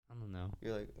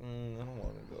You're like, I don't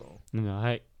want to go.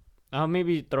 No, I'll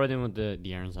maybe throw it in with the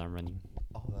errands I'm running.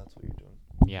 Oh, that's what you're doing.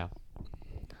 Yeah.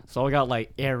 So I got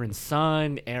like Aaron's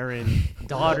son, Aaron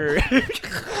daughter. What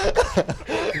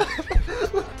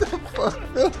the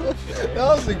fuck? That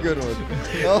was a good one.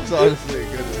 That was honestly a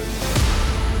good one.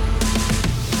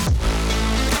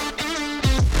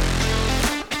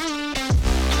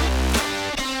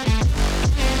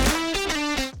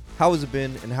 How has it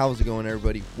been and how is it going,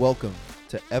 everybody? Welcome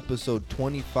to episode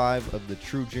 25 of the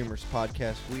True Dreamers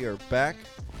podcast. We are back.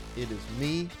 It is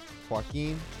me,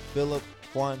 Joaquin, Philip,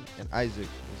 Juan, and Isaac.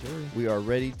 We are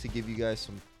ready to give you guys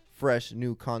some fresh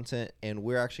new content, and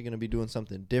we're actually going to be doing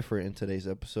something different in today's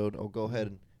episode. I'll go ahead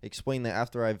and explain that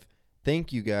after I've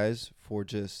thanked you guys for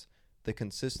just the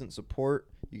consistent support.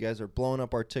 You guys are blowing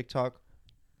up our TikTok.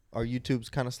 Our YouTube's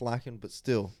kind of slacking, but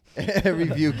still, every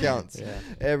view counts. Yeah.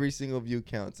 Every single view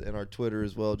counts. And our Twitter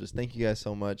as well. Just thank you guys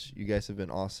so much. You guys have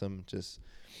been awesome. Just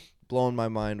blowing my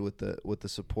mind with the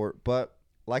support. But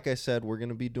like I said, we're going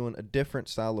to be doing a different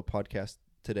style of podcast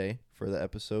today for the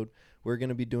episode. We're going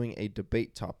to be doing a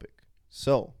debate topic.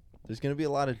 So there's going to be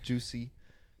a lot of juicy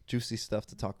stuff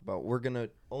to talk about. We're going to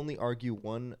only argue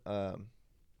one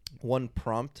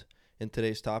prompt in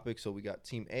today's topic. So we got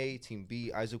Team A, Team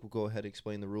B. Isaac will go ahead and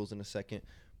explain the rules in a second.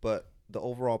 But the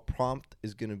overall prompt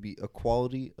is going to be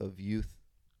equality of youth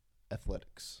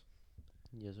athletics.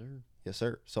 Yes, sir. Yes,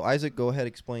 sir. So Isaac, go ahead and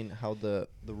explain how the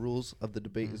rules of the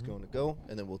debate is going to go,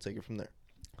 and then we'll take it from there.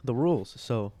 The rules.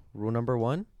 So rule number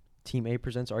 1, Team A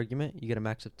presents argument. You get a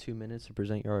max of 2 minutes to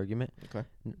present your argument. Okay.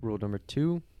 Rule number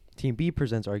 2, Team B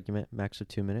presents argument, max of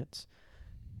 2 minutes.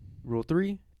 Rule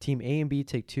 3, Team A and B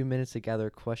take 2 minutes to gather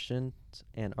questions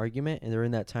and argument, and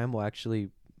during that time, we'll actually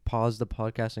pause the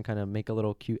podcast and kind of make a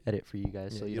little cute edit for you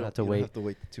guys, so you don't have to wait. You don't have to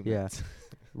wait the 2 minutes.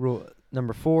 Rule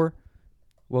number 4,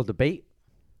 we'll debate,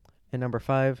 and number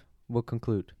 5, we'll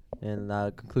conclude. And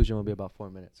the conclusion will be about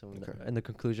 4 minutes. So in the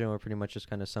conclusion, we'll pretty much just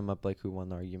kind of sum up like who won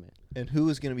the argument. And who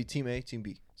is going to be Team A, Team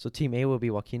B? So Team A will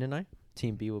be Joaquin and I.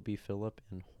 Team B will be Philip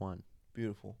and Juan.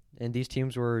 Beautiful. And these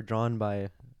teams were drawn by,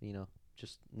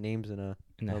 just names in a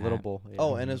little bowl. Yeah.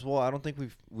 Oh, and as well, I don't think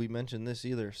we mentioned this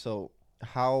either. So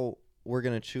how we're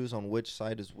going to choose on which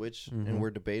side is which, and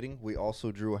we're debating. We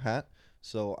also drew a hat.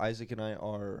 So Isaac and I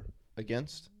are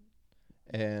against,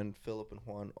 and Philip and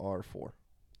Juan are for.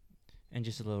 And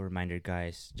just a little reminder,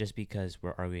 guys, just because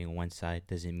we're arguing one side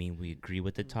doesn't mean we agree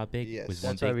with the topic. Yes. With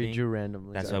That's one why big we thing. drew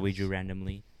randomly. That's why we drew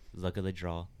randomly. Luck of the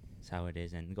draw. That's how it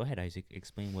is. And go ahead, Isaac.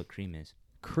 Explain what cream is.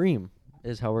 Cream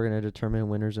is how we're going to determine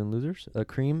winners and losers. A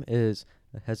cream is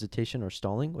a hesitation or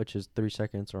stalling, which is 3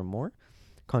 seconds or more.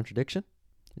 Contradiction.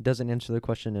 It doesn't answer the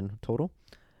question in total.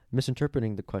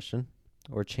 Misinterpreting the question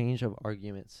or change of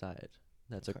argument side.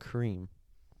 That's a cream.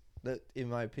 That, in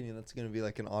my opinion, that's going to be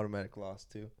like an automatic loss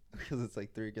too, because it's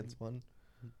like 3 against 1.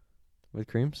 With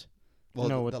creams? Well,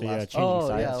 No, with the last changing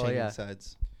sides. yeah, changing yeah.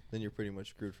 sides. Then you're pretty much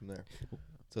screwed from there.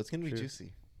 So it's going to be True.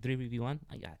 juicy. 3v1?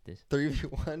 I got this.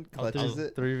 3v1 clutches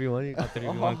it. 3v1. I'll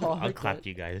 3v1. I'll clap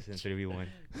you guys in 3v1.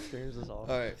 Creams is all.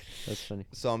 All right. That's funny.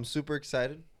 So I'm super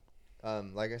excited.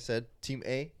 Like I said, Team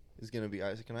A is going to be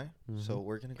Isaac and I. So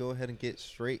we're going to go ahead and get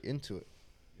straight into it.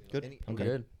 Good. I'm Okay.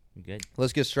 good. Good.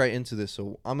 Let's get straight into this.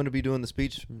 So I'm going to be doing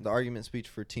the argument speech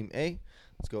for Team A.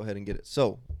 Let's go ahead and get it.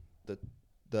 So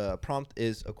the prompt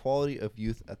is equality of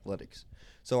youth athletics.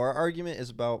 So our argument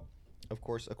is about, of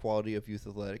course, equality of youth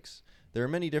athletics. There are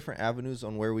many different avenues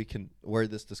on where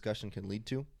this discussion can lead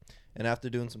to. And after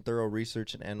doing some thorough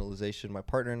research and analyzation, my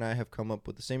partner and I have come up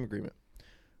with the same agreement.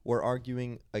 We're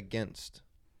arguing against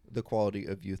the equality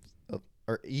of youth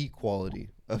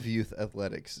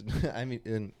athletics. I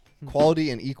mean, quality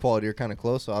and equality are kind of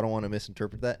close, so I don't want to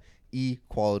misinterpret that.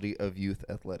 Equality of youth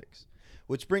athletics.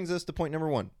 Which brings us to point number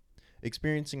 1.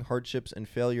 Experiencing hardships and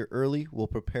failure early will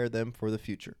prepare them for the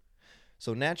future.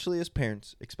 So naturally, as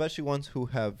parents, especially ones who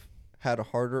have had a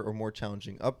harder or more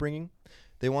challenging upbringing,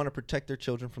 they want to protect their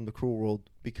children from the cruel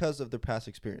world because of their past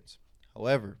experience.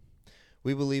 However,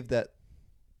 we believe that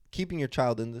keeping your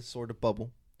child in this sort of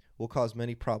bubble will cause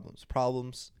many problems.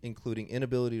 Problems including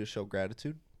inability to show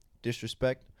gratitude,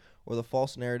 disrespect, or the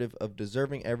false narrative of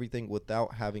deserving everything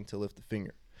without having to lift a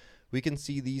finger. We can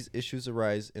see these issues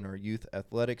arise in our youth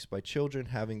athletics by children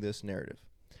having this narrative.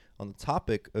 On the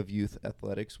topic of youth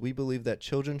athletics, we believe that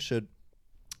children should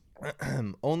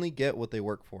only get what they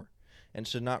work for and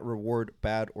should not reward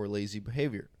bad or lazy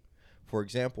behavior. For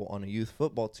example, on a youth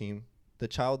football team, the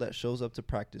child that shows up to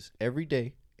practice every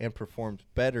day and performs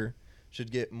better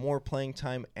should get more playing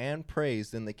time and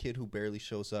praise than the kid who barely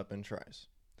shows up and tries.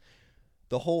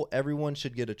 The whole everyone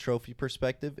should get a trophy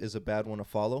perspective is a bad one to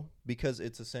follow because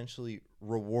it's essentially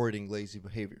rewarding lazy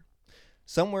behavior.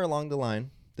 Somewhere along the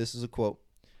line, this is a quote,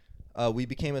 we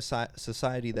became a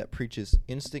society that preaches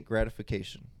instant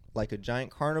gratification. Like a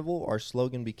giant carnival, our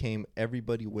slogan became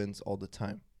everybody wins all the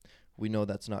time. We know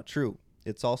that's not true.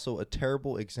 It's also a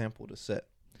terrible example to set.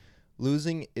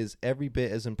 Losing is every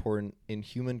bit as important in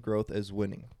human growth as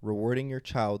winning. Rewarding your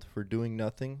child for doing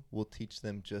nothing will teach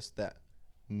them just that.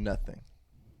 Nothing.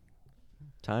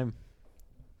 Time.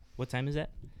 What time is that?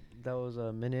 That was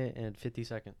a minute and 50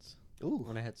 seconds. Ooh,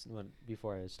 When I had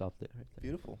before I stopped it right there.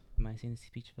 beautiful. Am I saying the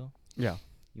speech, Phil? Yeah.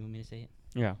 You want me to say it?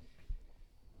 Yeah.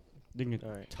 You can All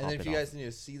right. top And then if it you off. guys need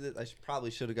to see that, I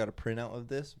probably should have got a printout of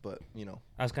this, but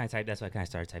I was kind of typing. That's why I kind of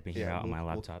started typing here out on my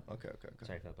we'll- laptop. Okay.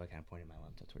 Sorry, Phil, I kind of pointed my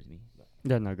laptop towards me. But.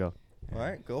 Yeah, no, go. All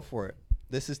right, go for it.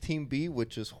 This is Team B,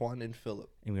 which is Juan and Philip.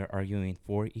 And we are arguing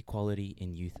for equality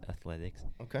in youth athletics.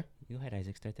 Okay. You go ahead,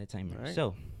 Isaac. Start that timer. Alright.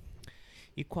 So,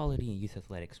 equality in youth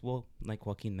athletics. Well, like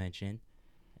Joaquin mentioned,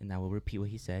 and I will repeat what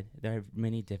he said, there are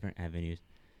many different avenues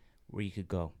where you could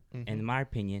go. And in my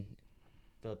opinion,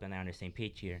 Philip and I are on the same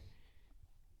page here.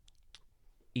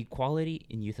 Equality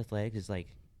in youth athletics is like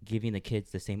giving the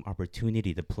kids the same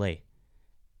opportunity to play.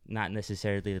 Not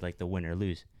necessarily like the win or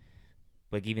lose,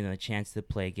 but giving them a chance to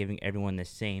play, giving everyone the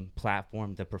same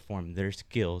platform to perform their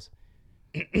skills.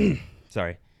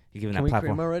 Sorry. You're giving Can that we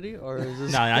platform. cream already, or is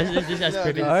this? No, that's No,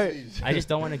 perfect. dude, Alright. please. I just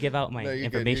don't want to give out my No, you're good,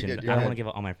 information. you're good, I you're don't good. want to give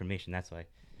out all my information. That's why.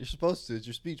 You're supposed to. It's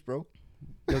your speech, bro.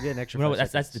 You'll get an extra. No, 5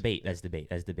 that's seconds. debate. That's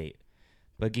debate.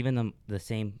 But giving them the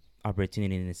same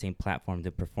opportunity and the same platform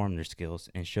to perform their skills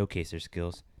and showcase their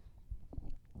skills.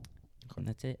 And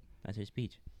that's it. That's your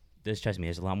speech. Just trust me.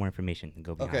 There's a lot more information to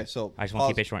go beyond. Okay, so I just want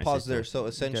to keep it short and pause simple. there. So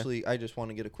essentially, I just want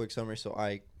to get a quick summary so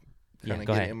I Yeah, kind of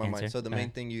go get ahead, it in my mind. answer. So the Go main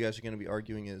ahead. thing you guys are going to be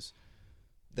arguing is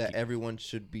that everyone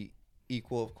should be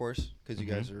equal, of course, because you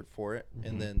guys are for it, Mhm.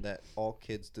 and then that all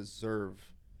kids deserve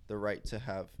the right to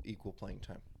have equal playing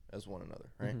time as one another,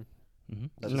 right? Mhm. Mm-hmm.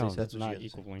 That's no, what that's you not guys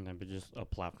equal playing time, but just a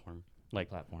platform. Like,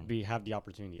 Platform. we have the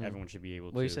opportunity. Mhm. Everyone should be able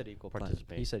Well, to he said equal playing.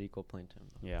 participate. He said equal playing time.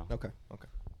 Though. Yeah. Okay. Okay.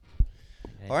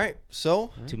 All right.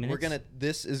 So 2 we're minutes. gonna.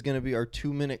 This is gonna be our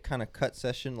 2-minute kind of cut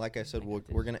session. Like I said, I got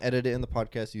we're gonna edit it in the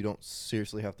podcast. You don't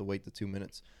seriously have to wait the 2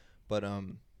 minutes, but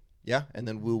yeah, and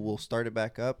then we'll start it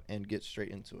back up and get straight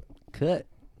into it. Cut.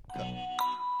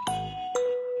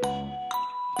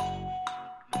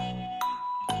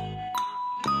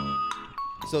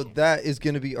 So that is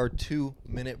going to be our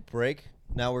 2-minute break.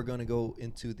 Now we're going to go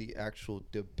into the actual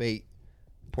debate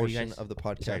portion guys- of the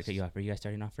podcast. Sorry to cut you off. Are you guys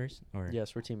starting off first? Or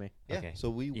Yes, we're team A. Yeah. Okay. So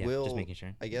we Yeah, will, just making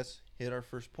sure. I guess, hit our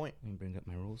first point. Let me bring up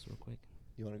my rules real quick.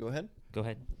 You want to go ahead? Go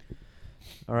ahead.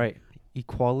 All right,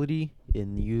 equality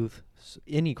in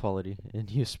inequality in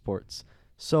youth sports.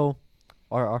 So,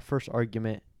 our first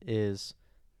argument is,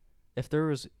 if there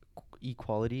was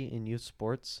equality in youth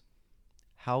sports,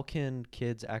 how can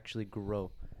kids actually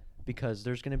grow? Because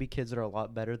there's going to be kids that are a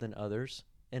lot better than others,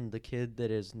 and the kid that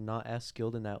is not as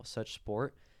skilled in that such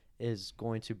sport is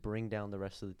going to bring down the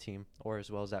rest of the team, or as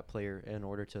well as that player, in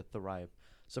order to thrive.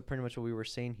 So pretty much what we were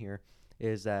saying here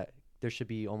is that there should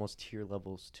be almost tier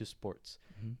levels to sports.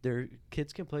 Mhm. Their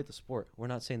kids can play the sport. We're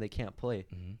not saying they can't play.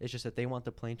 Mhm. It's just that they want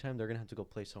the playing time. They're gonna have to go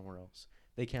play somewhere else.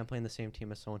 They can't play in the same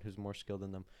team as someone who's more skilled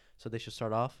than them. So they should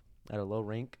start off at a low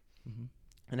rank Mhm.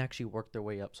 and actually work their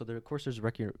way up. So there, of course, there's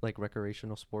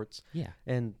recreational sports, Yeah,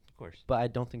 and of course. but I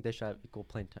don't think they should have equal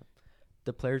playing time.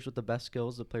 The players with the best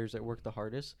skills, the players that work the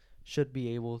hardest, should be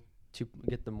able to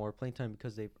get the more playing time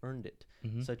because they've earned it.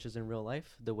 Mhm. Such as in real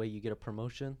life, the way you get a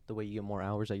promotion, the way you get more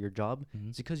hours at your job, Mhm.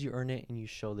 it's because you earn it and you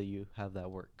show that you have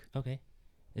that work. Okay.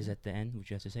 Is that the end? What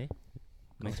you have to say?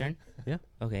 My Go turn? Yeah.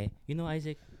 Okay. You know,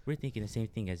 Isaac, we're thinking the same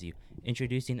thing as you.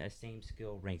 Introducing a same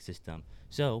skill rank system.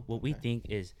 So what we Okay. think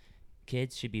is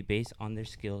kids should be based on their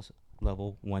skills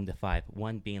level 1 to 5.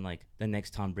 1 being like the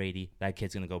next Tom Brady. That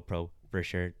kid's going to go pro for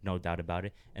sure. No doubt about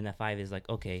it. And the 5 is like,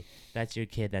 okay, that's your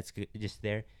kid that's just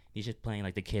there. He's just playing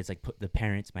like the kids, like put the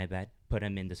parents, my bad, put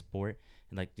him in the sport.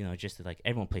 And like, you know, just to, like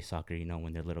everyone plays soccer, you know,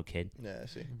 when they're a little kid. Yeah, I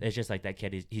see. It's just like that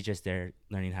kid he's just there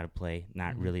learning how to play,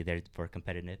 not Mhm. really there for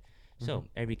competitive. So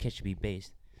every kid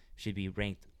should be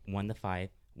ranked 1 to 5.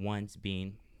 1s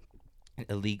being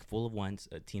a league full of 1s,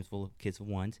 a team full of kids of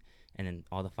 1s, and then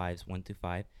all the 5s 1 to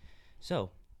 5.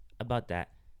 So about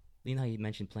that, you know how you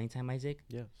mentioned playing time, Isaac?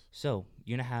 Yes. So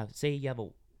you're gonna have, say you have a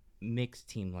mixed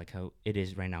team like how it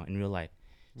is right now in real life.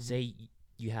 Say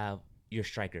you have your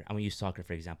striker. I'm gonna use soccer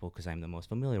for example because I'm the most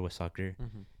familiar with soccer.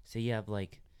 Say you have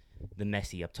like the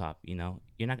Messi up top. You know,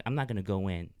 I'm not gonna go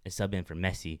in and sub in for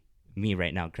Messi. Me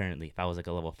right now currently, if I was like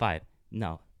a level 5,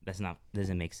 no,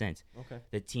 doesn't make sense. Okay.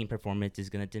 The team performance is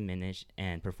gonna diminish,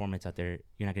 and performance out there,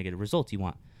 you're not gonna get the results you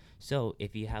want. So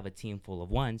if you have a team full of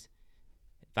 1s,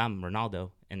 if I'm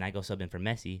Ronaldo and I go sub in for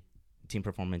Messi, team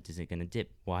performance isn't gonna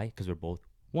dip. Why? Because we're both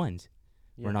ones.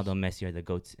 Yes. Ronaldo and Messi are the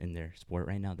goats in their sport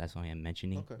right now. That's why I'm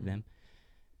mentioning Okay. them.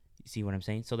 You see what I'm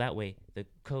saying? So that way, the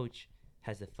coach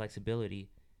has the flexibility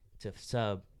to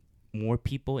sub more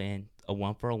people in a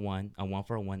 1-for-1, a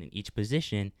 1-for-1 in each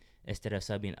position instead of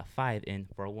subbing a 5 in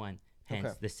for a 1. Hence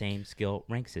Okay. the same skill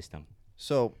rank system.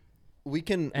 So we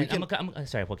can. And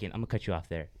sorry, Joaquin, I'm gonna cut you off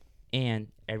there.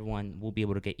 And everyone will be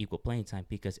able to get equal playing time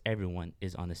because everyone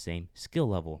is on the same skill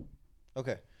level.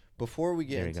 Okay. Before we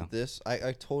get There we into go. this,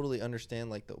 I totally understand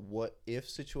like the what if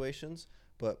situations,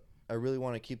 but I really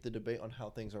want to keep the debate on how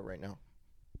things are right now.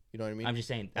 You know what I mean? I'm just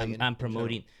saying, Like in I'm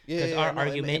promoting general. because our no,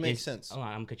 argument it makes is. sense. Hold on,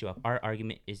 I'm gonna cut you off. Our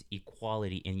argument is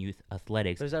equality in youth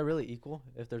athletics. But is that really equal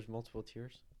if there's multiple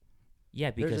tiers?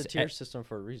 Yeah, because There's a tier system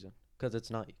for a reason, because it's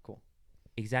not equal.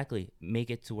 exactly make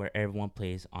it to where everyone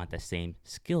plays on the same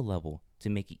skill level to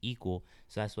make it equal.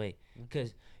 So that's why,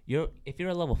 because if you're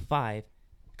a level 5,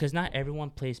 because not everyone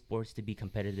plays sports to be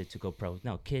competitive to go pro.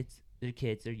 No,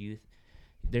 they're youth.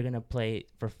 They're gonna play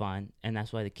for fun, and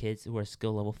that's why the kids who are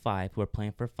skill level 5, who are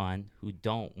playing for fun, who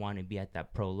don't want to be at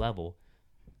that pro level,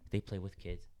 they play with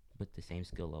kids with the same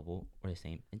skill level or the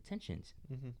same intentions.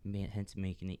 Hence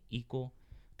making it equal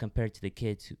compared to the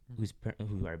kids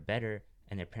who are better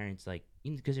and their parents like,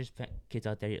 because there's kids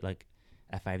out there like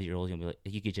at 5 years old,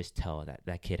 you could just tell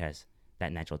that kid has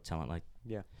that natural talent. Like,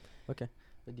 Okay.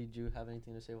 But did you have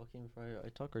anything to say, Joaquin, before I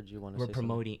talk, or do you want to we're say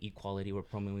promoting equality. We're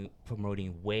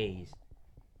promoting ways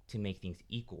to make things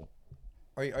equal.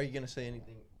 Are you gonna say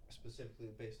anything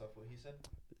specifically based off what he said?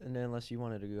 something? And then unless you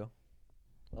wanted to go.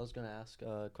 I was going to ask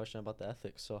a question about the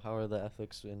ethics. So how are the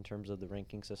ethics in terms of the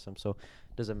ranking system? So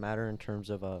does it matter in terms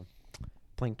of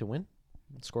playing to win?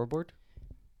 Scoreboard?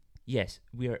 Yes,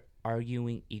 we are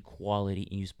arguing equality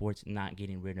in youth sports, not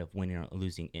getting rid of winning or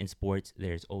losing. In sports,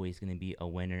 there's always going to be a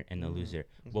winner and a loser.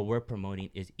 What we're promoting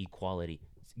is equality.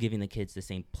 It's giving the kids the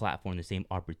same platform, the same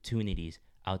opportunities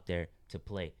out there to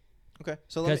play. Okay.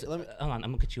 So Because let me hold on, I'm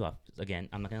gonna cut you off again.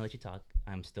 I'm not gonna let you talk.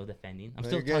 I'm still defending. I'm No,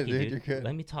 still you're good, talking, dude. dude. You're good.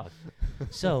 Let me talk.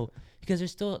 So, because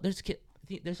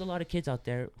there's a lot of kids out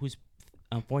there who's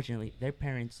unfortunately their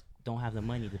parents don't have the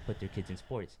money to put their kids in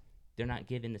sports. They're not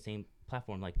given the same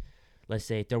platform. Like, let's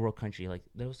say third world country, like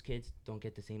those kids don't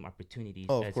get the same opportunities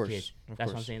Oh, of as course. kids. Of That's what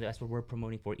I'm course. saying. That's what we're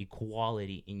promoting for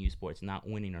equality in youth sports, not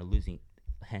winning or losing.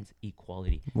 Hence,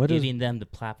 equality. What is- Giving them the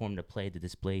platform to play, to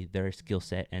display their skill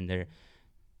set and their.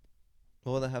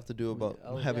 What would that have to do about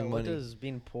What having money? does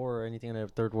being poor or anything in a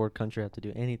third world country have to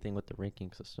do anything with the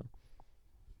ranking system?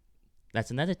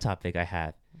 That's another topic I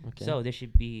have. Okay. So there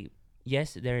should be,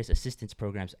 yes, there is assistance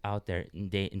programs out there in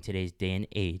today's day and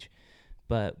age,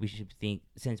 but we should think,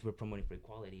 since we're promoting for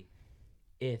equality,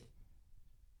 if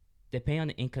depending on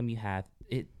the income you have,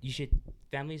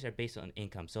 families are based on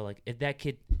income. So like if that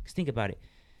kid, 'cause think about it,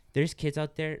 there's kids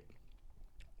out there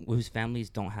whose families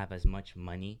don't have as much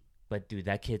money, but dude,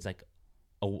 that kid's like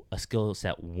a skill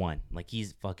set 1, like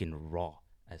he's fucking raw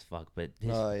as fuck. But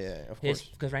Yeah, of course.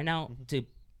 because right now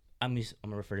I'm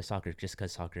gonna refer to soccer just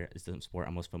because soccer is the sport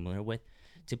I'm most familiar with.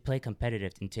 To play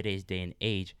competitive in today's day and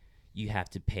age, you have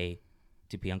to pay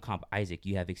to be on comp. Isaac,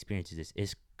 you have experiences.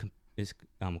 Is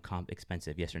comp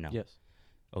expensive? Yes or no? Yes.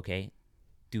 Okay.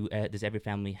 Does every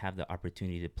family have the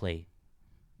opportunity to play?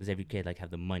 Does every kid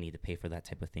have the money to pay for that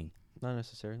type of thing? Not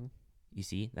necessarily. You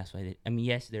see, that's why.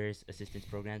 Yes, there's assistance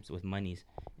programs with monies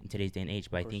in today's day and age,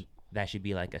 but I think that should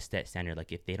be like a set standard.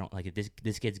 Like if they don't, like if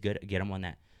this kid's good, get him on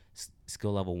that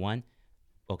skill level 1.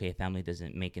 Okay, a family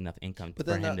doesn't make enough income But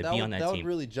for then him to that be would, on that that would team.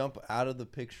 really jump out of the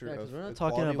picture Yeah, of 'cause we're not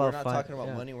equality. talking We're about not fi- talking about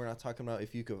yeah. money. We're not talking about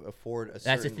if you could afford a That's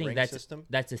the certain thing. rank That's system.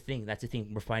 the thing. That's the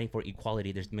thing. We're fighting for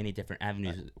equality. There's many different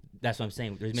avenues. That's what I'm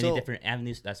saying. There's many So- different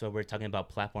avenues. That's why we're talking about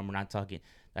platform. We're not talking.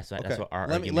 That's what. Okay. That's what our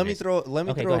let me argument is. throw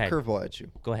Okay, throw go a ahead. curveball at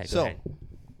you. Go ahead. So Go ahead.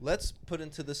 let's put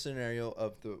into the scenario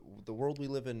of the world we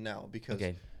live in now, because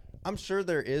Okay. I'm sure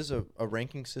there is a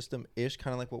ranking system ish,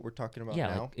 kind of like what we're talking about Yeah,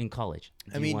 now. like in college.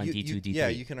 I mean, D1, you, D2, you, D3. yeah,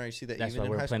 you can already see that That's even why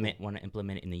in we're high school. want to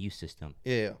implement it in the youth system.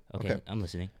 Yeah. Okay, I'm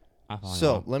listening. I'm following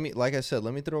So along. let me, like I said,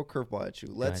 let me throw a curveball at you.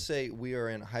 Let's ahead. say we are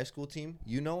in a high school team.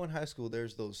 In high school,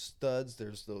 there's those studs.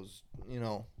 There's those,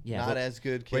 Yeah, not but as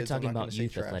good kids. we're I'm talking not gonna about say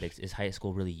youth trash. athletics. Is high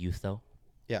school really youth though?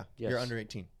 Yeah, you're Yes. under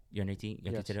 18. You're under 18. You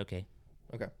Yes. consider okay.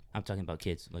 Okay. I'm talking about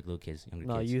kids, like little kids, younger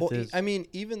No, kids. youth Well, is. I mean,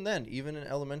 even then, even in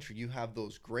elementary, you have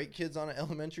those great kids on an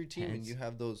elementary team, and Hence- you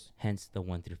have those. Hence the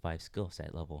 1 through 5 skill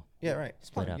set level. Yeah, right.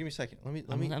 Split Hold on, up. give me a second. Let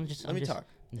me I'm just talk.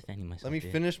 defending myself. Let me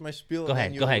dude. finish my spiel. Go and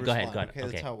ahead, then go you'll ahead, go ahead, respond, go ahead. Okay,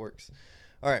 that's Okay. how it works.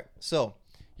 All right. So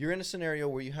you're in a scenario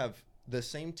where you have the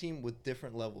same team with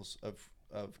different levels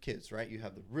of kids, right? You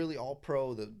have the really all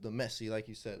pro, the Messi, like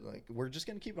you said, like we're just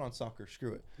gonna keep it on soccer,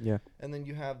 screw it. Yeah. And then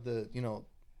you have the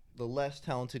the less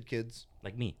talented kids.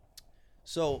 Like me.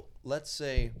 So let's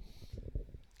say,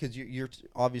 because you're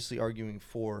obviously arguing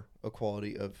for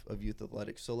equality of youth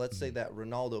athletics. So let's say that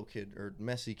Ronaldo kid or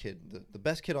Messi kid, the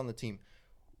best kid on the team,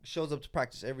 shows up to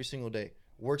practice every single day,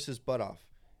 works his butt off,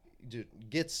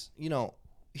 gets,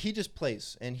 he just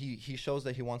plays, and he shows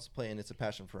that he wants to play, and it's a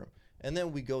passion for him. And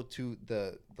then we go to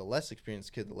the less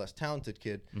experienced kid, the less talented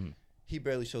kid. He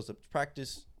barely shows up to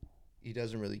practice. He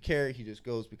doesn't really care. He just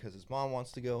goes because his mom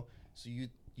wants to go. So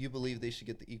you believe they should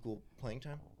get the equal playing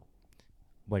time?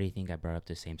 Why do you think I brought up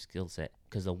the same skill set?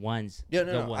 Because the ones... Yeah,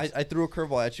 no. I threw a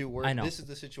curveball at you where I know. This is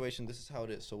the situation. This is how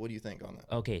it is. So what do you think on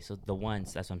that? Okay, so the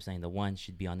ones, that's what I'm saying. The ones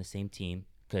should be on the same team.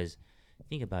 Because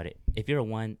think about it. If you're a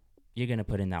one, you're going to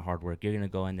put in that hard work. You're going to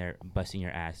go in there busting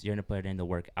your ass. You're going to put in the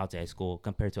work outside school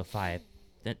compared to a five.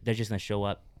 They're just going to show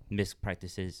up, miss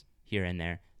practices here and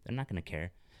there. They're not going to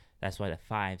care. That's why the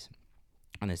fives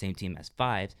on the same team as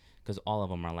fives, because all of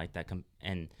them are like that.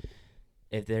 And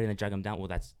if they're gonna drag them down, well,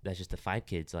 that's just the five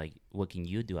kids. Like, what can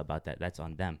you do about that? That's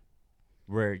on them.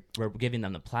 We're giving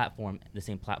them the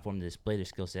same platform to display their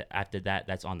skill set. After that,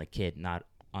 that's on the kid, not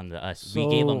on the us. So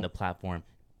we gave them the platform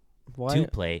Why? to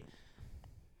play.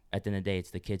 At the end of the day,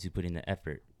 it's the kids who put in the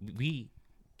effort. We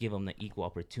give them the equal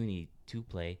opportunity to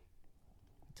play.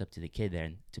 It's up to the kid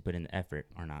then to put in the effort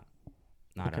or not.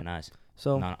 Not Okay. on us.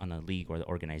 So Not on the league or the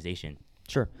organization.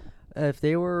 sure, if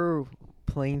they were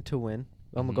playing to win,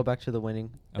 I'm gonna go back to the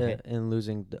winning Okay. and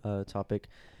losing topic.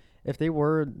 If they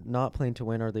were not playing to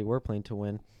win or they were playing to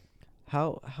win,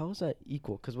 how is that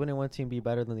equal? Because wouldn't one team be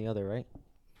better than the other, right?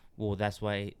 Well, that's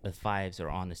why the fives are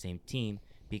on the same team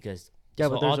because Yeah,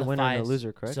 so but there's all a the winner and a fives-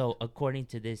 loser, correct? So according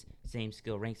to this same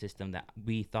skill rank system that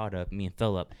we thought of, me and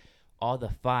Philip, all the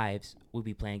fives would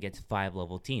be playing against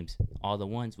 5-level teams. All the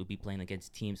ones would be playing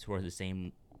against teams who are the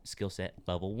same skill set,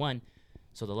 level 1.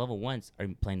 So the level 1s are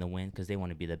playing to win because they want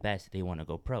to be the best. They want to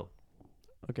go pro.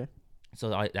 Okay. So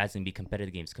that's going to be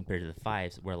competitive games compared to the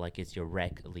fives where, like, it's your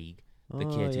rec league. The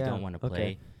Oh, kids yeah. who don't want to Okay.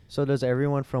 play. So does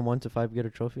everyone from 1 to 5 get a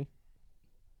trophy?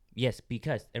 Yes,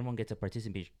 because everyone gets a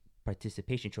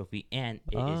participation trophy, and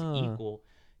it is Ah. equal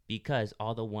because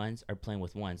all the ones are playing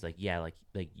with ones. Like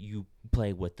you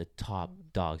play with the top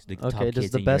dogs, the top Okay.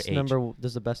 kids in your age.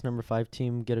 Does the best number 5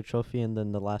 team get a trophy, and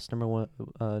then the last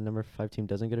number 5 team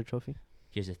doesn't get a trophy?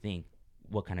 Here's the thing: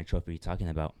 what kind of trophy are you talking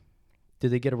about? Do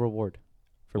they get a reward?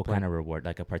 What kind of reward?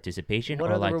 Like a participation, What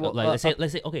or are the like, reward- like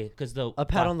let's say okay, because A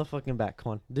pat on the fucking back.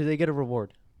 Come on. Do they get a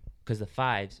reward? because the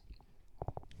fives,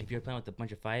 if you're playing with a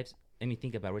bunch of fives, let me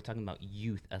think about it. We're talking about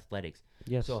youth athletics.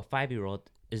 Yes. So a 5-year-old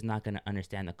is not going to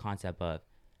understand the concept of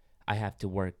I have to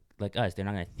work like us. They're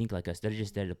not going to think like us. They're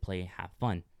just there to play and have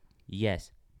fun.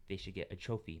 Yes, they should get a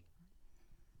trophy.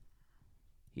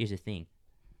 Here's the thing.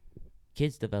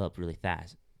 Kids develop really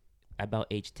fast. About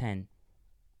age 10,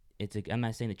 I'm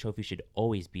not saying the trophy should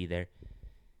always be there,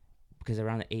 because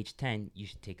around the age 10, you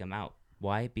should take them out.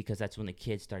 Why? Because that's when the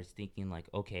kid starts thinking like,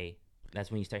 okay,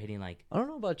 that's when you start hitting like, I don't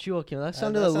know about you, Joaquin. That That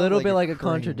sounded a sounds little like bit a like a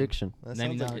cream. contradiction. That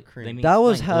Let me sounds like know- a cream. let me- That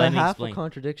was explain. Let me half a explain.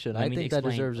 contradiction. Let I me think that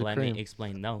explain. deserves a Let cream. me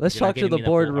explain. No, Let's you're not talk to giving the me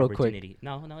board full real quick. opportunity.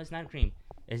 No, it's not a cream.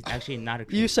 It's actually not a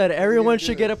cream. You said everyone do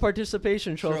should get a this.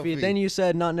 participation trophy. Trophy. Then you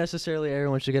said not necessarily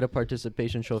everyone should get a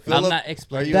participation trophy. Philip, I'm not Are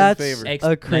explaining. you That's in favor? a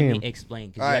Let cream. me explain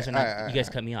because All you guys right, are not. all right, You guys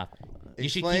all cut me off. You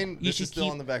should Explain. keep. You This should is still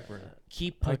keep. on the back burner.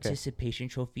 Keep participation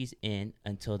trophies in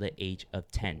until the age of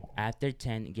 10. After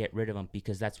 10, get rid of them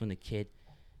because that's when the kid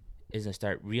is gonna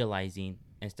start realizing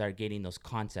and start getting those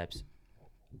concepts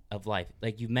of life.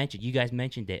 Like you guys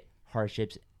mentioned it.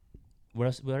 Hardships. What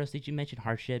else did you mention?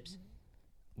 Hardships.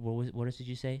 What else did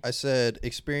you say? I said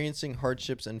experiencing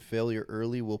hardships and failure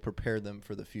early will prepare them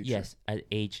for the future. Yes,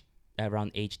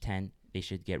 around age 10, they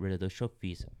should get rid of those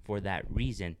trophies for that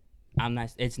reason.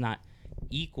 It's not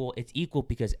equal. It's equal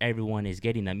because everyone is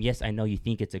getting them. Yes, I know you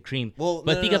think it's a cream. Well,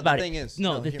 but no, think no, about the it. thing is-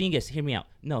 no, no, the hear- thing is, hear me out.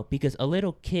 No, because a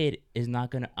little kid is not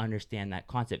going to understand that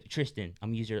concept. Tristan,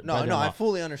 I'm using your No, I brother-in-law.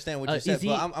 fully understand what you Is said, he-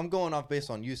 but I'm going off based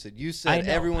on you said. You I said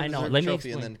know, everyone I know. deserves Let a me trophy,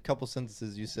 and explain. then a couple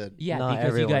sentences you said. Yeah, Not because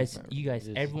everyone. you guys,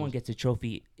 Just- everyone gets a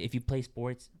trophy. If you play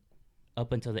sports,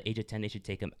 up until the age of 10, they should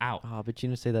take them out. Ah, but you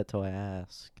didn't say that till I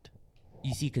asked.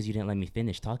 You see, because you didn't let me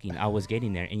finish talking. I was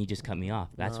getting there, and you just cut me off.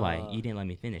 That's why you didn't let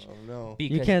me finish. Oh no. You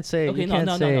Because- can't say okay, you no, can't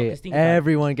no, no, say 'cause think about it.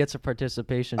 everyone gets a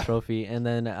participation trophy, and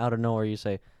then out of nowhere you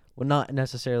say, well, not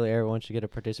necessarily everyone should get a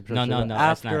participation No, trophy. no,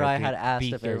 that's not After a I cream had asked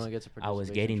if because everyone gets a I participation was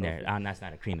getting there. trophy. That's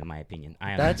not a cream in my opinion.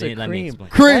 That's a didn't let me cream.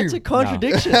 explain. That's a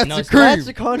contradiction. No, it's That's a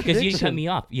Because contradiction. you didn't cut me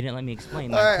off. You didn't let me explain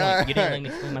my All right, point. all right, You didn't all let me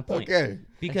explain my point. Okay.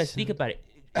 Because think about it.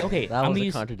 okay, That I'm was gonna a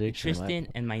use contradiction. Tristan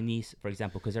and my niece, for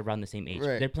example, because they're around the same age.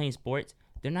 Right. They're playing sports.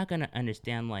 They're not gonna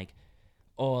understand like,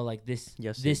 oh, like this.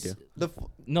 Yes, they this. do.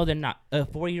 No, they're not. A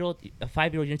 4-year-old, a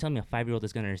 5-year-old. You're telling me a 5-year-old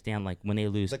is gonna understand like when they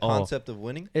lose. The oh, concept of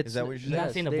winning. Is that what you're Yes, saying?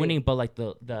 not saying of they- winning, but like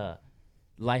the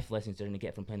life lessons they're gonna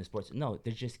get from playing the sports. No,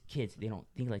 they're just kids. They don't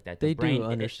think like that. They Their brain, do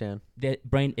understand. Their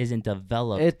brain isn't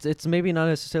developed. It's maybe not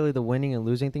necessarily the winning and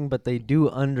losing thing, but they do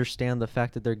understand the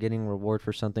fact that they're getting reward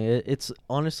for something. It's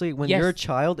honestly, when you're a Yes.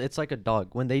 child, it's like a dog.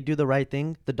 When they do the right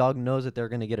thing, the dog knows that they're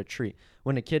going to get a treat.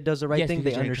 When a kid does the right Yes, thing,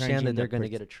 they because you're understand that encouraging they're the going to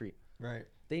pers- get a treat. Right.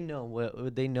 They know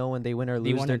they know when they win or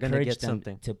they lose, want they're to going to encourage get them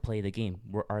something. to play the game.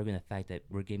 We're arguing the fact that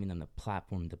we're giving them the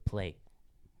platform to play,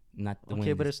 not the Okay,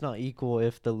 winning. but it's not equal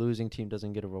if the losing team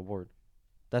doesn't get a reward.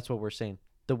 That's what we're saying.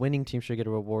 The winning team should get a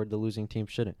reward. The losing team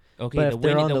shouldn't. okay. But the if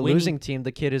they're winning, on the winning, losing team,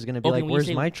 the kid is going to be Okay, like, when you "Where's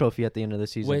say- my trophy at the end of the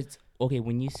season?" okay,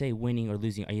 when you say winning or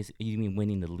losing, you mean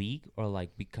winning the league or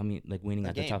like becoming like winning A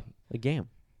at game. the top? A game.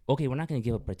 Okay, we're not gonna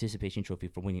give a participation trophy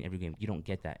for winning every game. You don't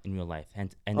get that in real life.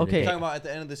 Hence, end Okay. of the You're day. talking about at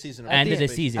the end of the season. At End the of the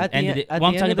end- season. at the End of end- the, at what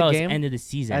I'm the end talking of the about game- is end of the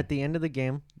season. At the end of the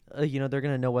game, they're going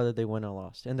to know whether they won or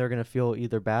lost, and they're going to feel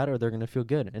either bad or they're going to feel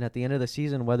good. And at the end of the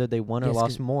season, whether they won or Yes, 'cause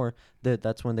lost more,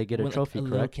 that's when they get a When, trophy, a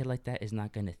little correct? kid like that is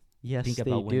not gonna Yes, think they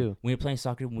about do. when you're playing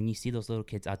soccer. When you see those little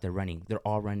kids out there running, they're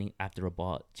all running after a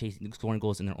ball, chasing, scoring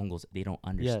goals in their own goals. They don't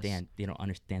understand. They don't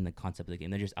understand the concept of the game.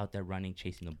 They're just out there running,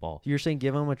 chasing the ball. You're saying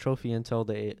give them a trophy until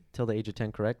the age of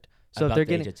 10, correct? So if About they're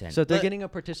the age getting of 10. so if they're But- getting a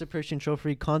participation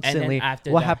trophy constantly, after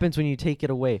what that- happens when you take it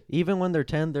away? Even when they're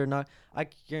 10, they're not. I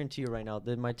guarantee you right now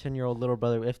that my 10-year-old little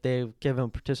brother, if they give him a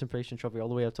participation trophy all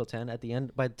the way up till 10, at the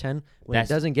end by 10, when That's-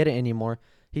 he doesn't get it anymore,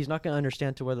 he's not gonna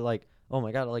understand to whether like, oh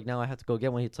my god, like now I have to go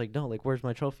get one. It's like, no, like where's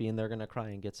my trophy? And they're gonna cry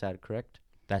and get sad, correct?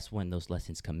 That's when those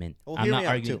lessons come in. Well, I'm hear not me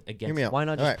out, arguing too. against. Hear me out. Why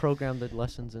not All just right. program the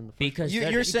lessons in the first Because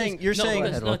You're they're- saying- because- you're no, saying-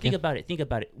 because- Go no, ahead, think Joaquin. about it. Think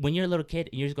about it. When you're a little kid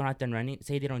and you're just going out there and running,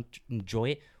 say they don't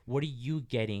enjoy it. What are you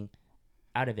getting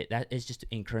out of it? That is just to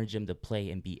encourage them to play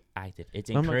and be active. It's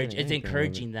I'm not getting It's anything out of it.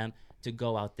 encouraging them to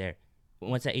go out there.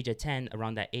 Once at age of 10,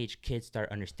 around that age, kids start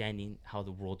understanding how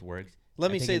the world works. Let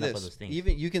and me say picking up on this. those things.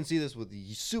 Even you can see this with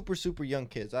the super young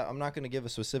kids. I'm not going to give a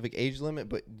specific age limit,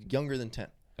 but younger than 10.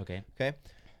 Okay. Okay.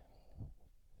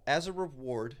 As a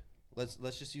reward, let's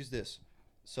just use this.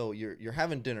 So you're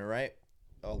having dinner, right?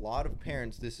 A lot of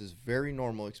parents, this is very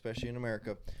normal, especially in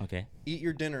America. Okay. Eat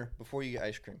your dinner before you get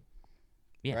ice cream.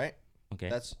 Yeah. Right? Okay.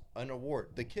 That's an award.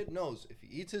 The kid knows if he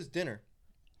eats his dinner,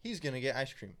 he's going to get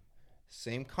ice cream.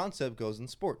 Same concept goes in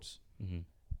sports. Mm-hmm.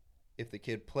 If the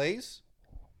kid plays,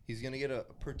 he's going to get a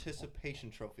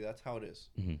participation trophy. That's how it is.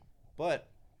 Mm-hmm. But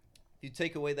if you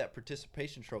take away that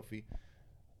participation trophy,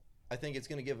 I think it's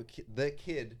going to give the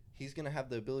kid, he's going to have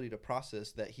the ability to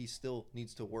process that he still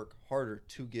needs to work harder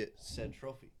to get said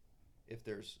trophy if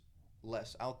there's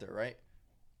less out there, right?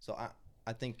 So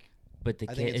I think But the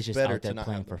I think kid it's is just better out to there not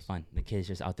playing have for those. fun. The kid is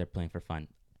just out there playing for fun.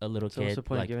 A little So what's kid, the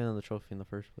point like, of giving them the trophy in the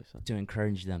first place? Then? to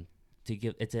encourage them, to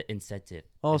give, it's an incentive.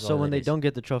 Oh, is so all when it they is. don't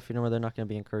get the trophy anymore, they're not going to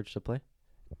be encouraged to play?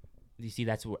 You see,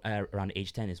 that's around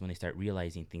age 10 is when they start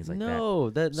realizing things like that. No,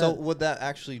 that. so would that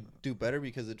actually do better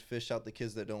because it fish out the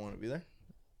kids that don't want to be there?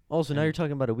 Also, now Mm. you're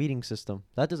talking about a weeding system.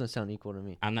 That doesn't sound equal to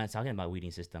me. I'm not talking about weeding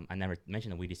system. I never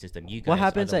mentioned the weeding system. You guys What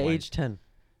happens are at the age 10?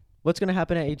 What's going to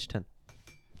happen at age 10?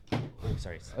 ones- Oh,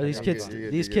 sorry. Are these You're kids? good, you're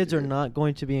good, These you're good, kids you're are good. not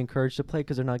going to be encouraged to play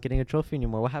because they're not getting a trophy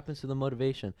anymore. What happens to the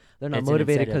motivation? They're not It's an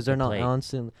motivated incentive because they're to not play.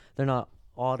 constant. They're not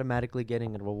automatically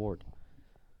getting a reward.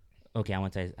 Okay, I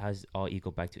want to tell you, how does it all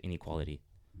equal back to inequality?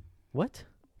 What?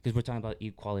 Because we're talking about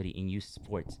equality in youth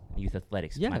sports, youth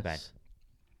athletics. Yes. My bad.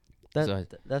 That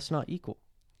So- that's not equal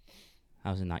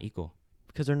How is it not equal?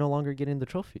 because they're no longer getting the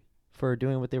trophy for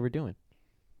doing what they were doing.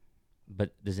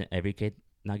 But doesn't every kid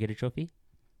not get a trophy?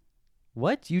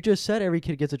 What? You just said every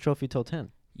kid gets a trophy till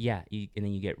 10. Yeah, and then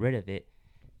you get rid of it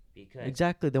because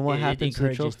Exactly. Then what it happens to the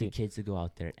encourages trophy? the kids to go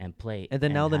out there and play. And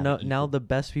then now have now equal- the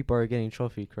best people are getting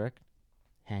trophy, correct?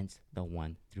 hence the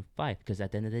 1 through 5. Because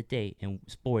at the end of the day, in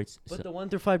sports, But the 1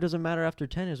 through 5 doesn't matter after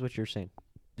 10, is what you're saying.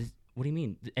 what do you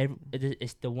mean?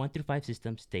 It's the 1 through 5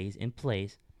 system stays in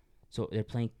place, so they're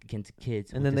playing against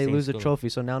kids, And with then the they same lose the skill. trophy.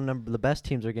 So now the best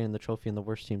teams are getting the trophy and the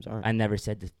worst teams aren't. I never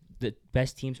said this. The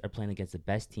best teams are playing against the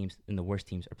best teams, and the worst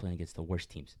teams are playing against the worst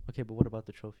teams. Okay, but what about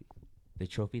the trophy? The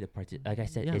trophy, like I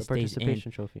said, Yeah, it the stays in.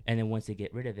 participation trophy. And then once they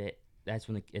get rid of it, that's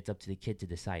when it's up to the kid to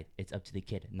decide. It's up to the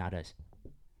kid, not us.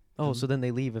 Oh, so then they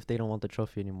leave if they don't want the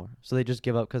trophy anymore. So they just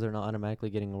give up because they're not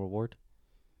automatically getting a reward.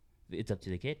 It's up to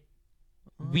the kid.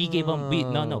 We gave them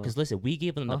no, because listen, we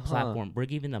gave them the Uh-huh. platform. We're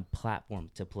giving them platform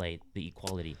to play the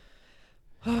equality.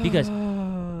 Because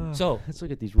so let's look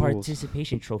at these rules.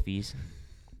 participation trophies.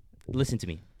 Listen to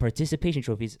me. Participation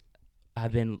trophies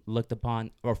have been looked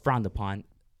upon or frowned upon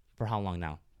for how long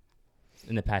now?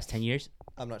 In the past 10 years?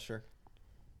 I'm not sure.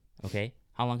 Okay.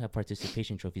 How long have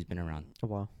participation trophies been around? Oh,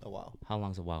 wow. Oh wow, How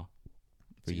long's a while?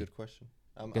 that's For a you? good question.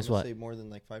 I'm Guess gonna what? say more than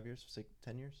like 5 years, say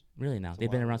 10 years. Really now? It's a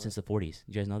They've been while, around but- since the 40s.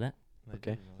 You guys know that? I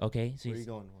Okay. didn't know that. Okay. So Where are you you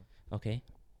going? okay.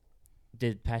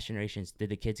 Did past generations, did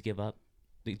the kids give up?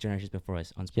 The generations before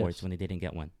us on sports Yes. when they didn't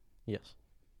get one? Yes.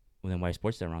 Well, then why are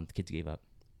sports still around? The kids gave up.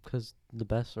 Because the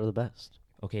best are the best.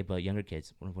 Okay, but younger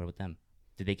kids, what with them?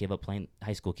 Did they give up playing?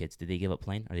 High school kids, did they give up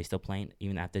playing? Are they still playing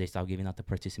even after they stopped giving out the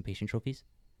participation trophies?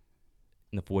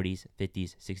 In the 40s,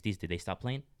 50s, 60s, did they stop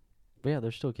playing? But yeah,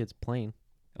 there's still kids playing.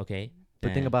 Okay.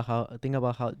 But think then-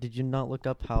 about how. Did you not look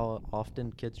up how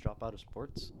often kids drop out of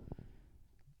sports?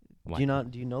 What?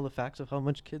 Do you know the facts of how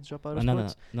much kids drop out of no,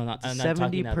 sports? I'm not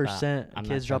 70% I'm not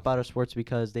kids drop talking- out of sports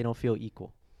because they don't feel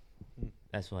equal.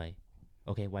 That's why.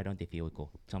 Okay, why don't they feel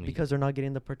equal? Tell me. Because they're not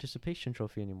getting the participation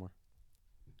trophy anymore.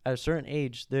 At a certain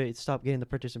age, they stop getting the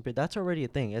participation. That's already a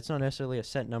thing. It's not necessarily a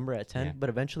set number at 10, Yeah. but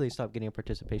eventually they stop getting a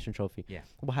participation trophy. Yeah.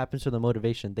 What happens to the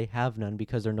motivation? They have none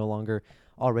because they're no longer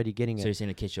already getting So it. you're saying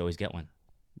the kids should always get one?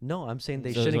 No, I'm saying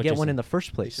they So is shouldn't what get you're one in saying. the first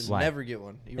They place. should Why? never get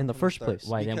one even In the from first start. place.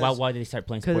 Why then? Because- Why did they start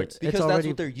playing 'Cause sports? it's Because that's already-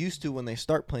 what they're used to when they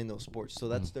start playing those sports. So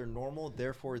that's their normal.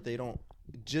 Therefore, they don't.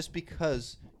 Just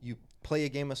because you play a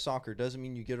game of soccer doesn't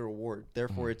mean you get a reward.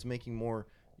 Therefore, it's making more.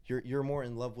 You're more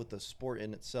in love with the sport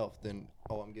in itself than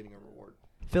I'm getting a reward.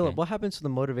 Philip, Okay. what happens to the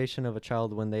motivation of a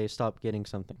child when they stop getting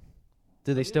something?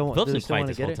 Do they still want? Philip's Do they been still quiet want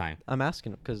to this get whole it? time. I'm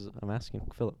asking because I'm asking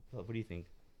Philip. What do you think?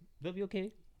 Will be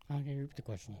okay? Okay, repeat the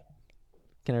question.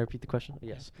 Can I repeat the question?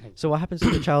 Yes. Thanks. So what happens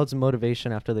to the child's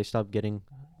motivation after they stop getting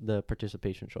the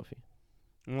participation trophy?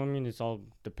 Well, I mean, it's all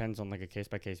depends on like a case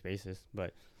by case basis.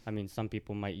 But I mean, some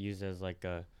people might use it as like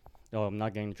a, oh, I'm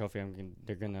not getting the trophy.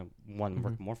 They're gonna want to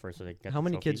work Mhm. more for it, so they get. How the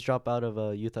many trophy. kids drop out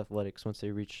of youth athletics once they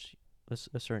reach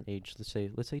a certain age?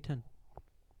 Let's say 10.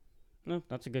 No,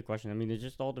 that's a good question. I mean, it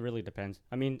just all really depends.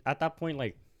 I mean, at that point,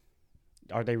 like,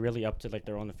 are they really up to like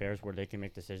their own affairs where they can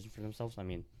make decisions for themselves? I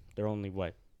mean, they're only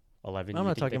what, 11. I'm You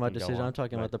not think talking they about can go decision. on, I'm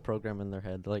talking but- about the program in their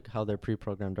head, like how they're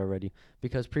pre-programmed already.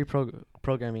 Because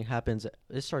pre-programming happens.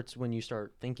 It starts when you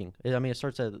start thinking. I mean, it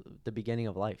starts at the beginning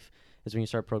of life. Is when you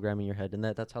start programming your head, and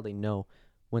that's how they know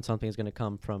when something is going to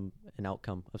come from an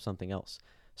outcome of something else.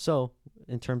 So,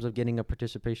 in terms of getting a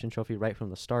participation trophy right from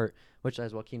the start, which,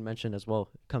 as Joaquin mentioned as well,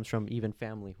 comes from even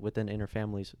family within inner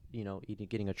families. You know,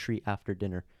 getting a treat after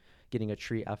dinner, getting a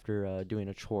treat after doing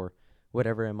a chore,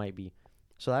 whatever it might be.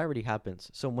 So that already happens.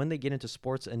 So when they get into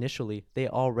sports initially, they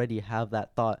already have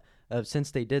that thought of since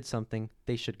they did something,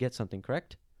 they should get something,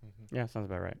 correct? Yeah, sounds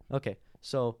about right. Okay.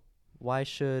 So why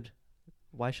should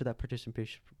that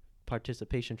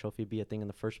participation trophy be a thing in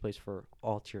the first place for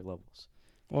all tier levels?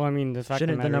 Well, I mean, the fact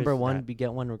Shouldn't of the matter number is one that- be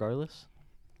get one regardless?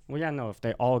 Well, yeah, no. If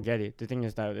they all get it, the thing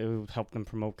is that it would help them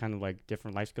promote kind of like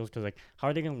different life skills. Because like, how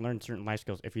are they gonna learn certain life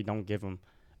skills if you don't give them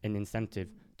an incentive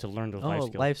to learn those life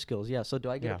skills? Life skills. Yeah. So do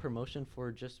I get Yeah. a promotion for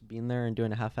just being there and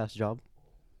doing a half-assed job?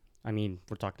 I mean,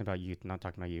 we're talking about youth, not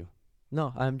talking about you.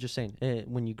 No, I'm just saying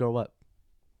when you grow up.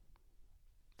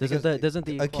 Because Doesn't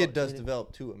the a kid does equality-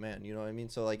 develop to a man? You know what I mean?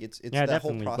 So like it's Yeah, that whole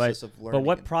definitely, process of learning. But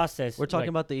what and- process? We're talking like,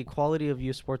 about the equality of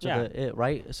youth sports, Yeah.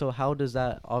 right? So how does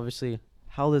that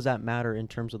how does that matter in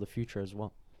terms of the future as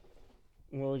well?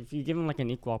 Well, if you give them like an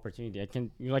equal opportunity,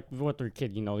 you like with their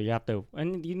kid, you know, you have to.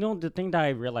 And you know, the thing that I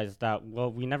realized that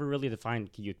we never really defined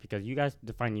youth because you guys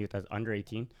define youth as under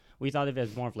 18. We thought of it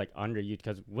as more of like under youth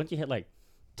because once you hit like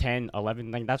 10, 11,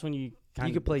 like that's when you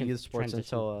You could play can youth sports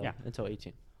transition. until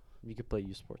 18. You could play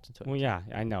youth sports until. Well, yeah,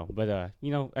 I know, but you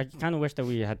know, I kind of wish that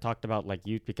we had talked about like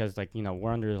youth because like you know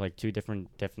we're under like two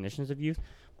different definitions of youth,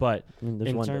 but I mean, there's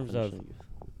in one terms of- definition youth.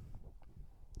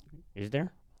 is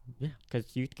there? Yeah.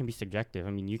 Because youth can be subjective.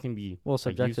 I mean, you can be Well, like,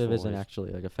 subjective useful isn't as-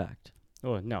 actually like a fact.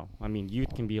 Oh no, I mean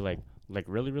youth can be like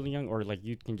really really young, or like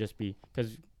youth can just be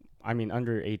because I mean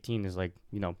under 18 is like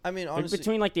you know I mean, like, honestly,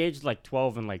 between like the ages like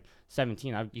 12 and like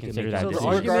 17. I would You can consider make that. that So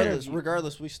the decision. argument-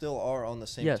 regardless, we still are on the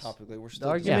same Yes. topic. Like we're The still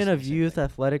argument of discussing the youth same thing.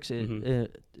 athletics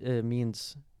Mhm. it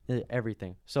means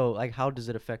everything. So like, how does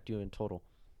it affect you in total?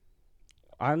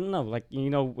 I don't know, like you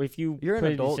know if you You're an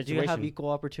put it in a adult. Do you have situation- equal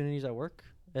opportunities at work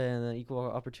and equal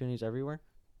opportunities everywhere?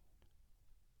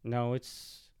 No,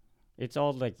 it's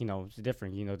all like you know it's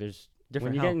different. You know, there's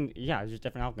Different when how? you get in, yeah, there's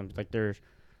different outcomes. Like there's,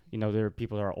 you know, there are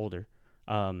people that are older,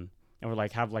 and we're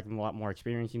like have like a lot more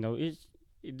experience. You know,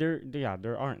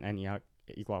 there aren't any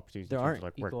equal opportunities. There in terms aren't of,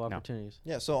 like, equal work. No. opportunities.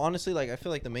 Yeah. So honestly, like I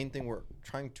feel like the main thing we're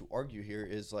trying to argue here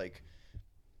is like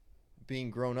being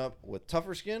grown up with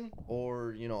tougher skin,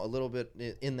 or you know, a little bit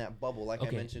in that bubble, like I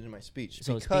Okay. mentioned in my speech.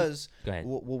 So Because Go ahead.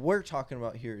 what we're talking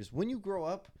about here is when you grow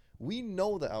up, We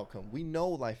know the outcome. We know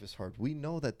life is hard. We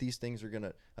know that these things are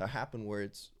gonna happen where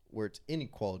it's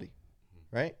inequality,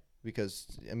 right?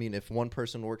 Because I mean, if one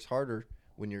person works harder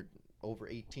when you're over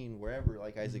 18, wherever,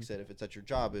 like Isaac said, if it's at your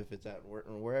job, if it's at work,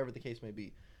 or wherever the case may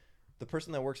be, the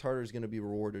person that works harder is going to be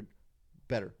rewarded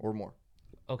better or more.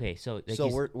 Okay, so like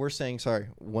So we're saying, sorry,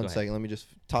 one Go ahead. second, let me just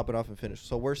top it off and finish.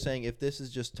 So we're saying if this is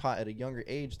just taught at a younger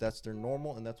age, that's their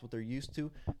normal and that's what they're used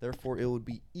to. Therefore, it would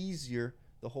be easier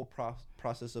the whole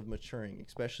process of maturing,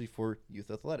 especially for youth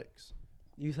athletics.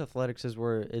 Youth athletics is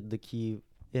where the key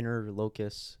inner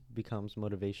locus becomes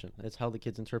motivation. It's how the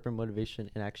kids interpret motivation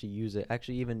and actually use it,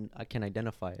 actually even can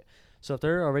identify it. So if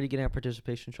they're already getting a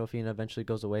participation trophy and eventually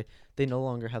goes away, they no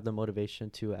longer have the motivation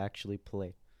to actually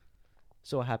play.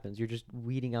 So what happens? You're just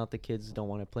weeding out the kids who don't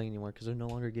want to play anymore because they're no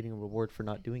longer getting a reward for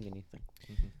not doing anything.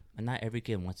 And not every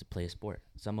kid wants to play a sport.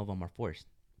 Some of them are forced,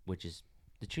 which is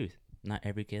the truth. Not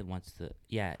every kid wants to.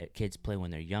 Yeah, kids play when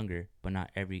they're younger, but not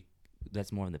every.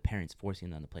 That's more of the parents forcing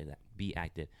them to play that. Be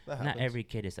active. That Not happens. every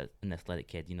kid is an athletic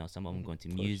kid. You know, some of them go into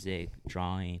music,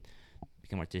 drawing,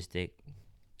 become artistic,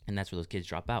 and that's where those kids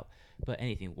drop out. But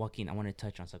anything, Joaquin, I want to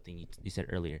touch on something you said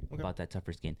earlier about that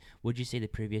tougher skin. Would you say the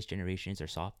previous generations are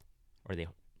soft, or are they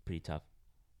pretty tough?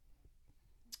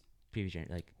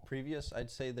 Previous, I'd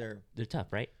say they're tough,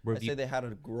 right? I'd say they had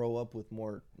to grow up with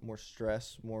more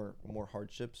stress, more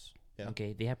hardships. Yeah.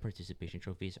 Okay, they have participation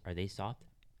trophies. Are they soft?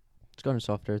 It's gotten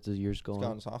softer as the years go It's on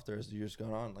gotten softer as the years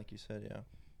gone on, like you said. Yeah.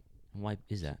 Why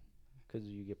is that? because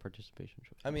you get participation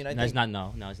trophies. I mean, I No, think it's not.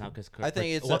 No, it's not because I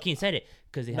think it's Joaquin said it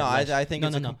because they have no. less. I think no,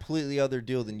 it's no, a no. completely other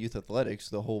deal than youth athletics.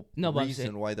 The whole No, but I'm reason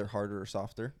saying- why they're harder or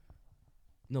softer.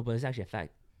 No, but it's actually a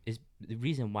fact. Is the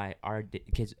reason why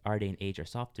kids our day and age are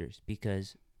softer is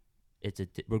because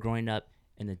we're growing up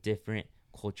in a different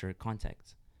culture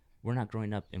context. We're not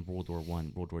growing up in World War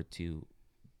I, World War II,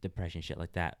 depression, shit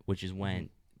like that, which is when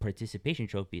participation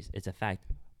trophies, it's a fact,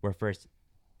 were first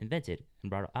invented and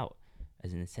brought out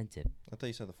as an incentive. I thought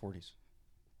you said the 40s.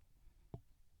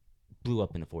 Blew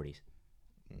up in the 40s.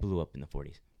 Blew up in the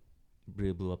 40s.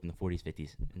 Really blew up in the 40s,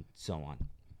 50s, and so on.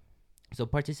 So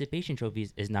participation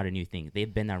trophies is not a new thing.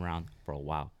 They've been around for a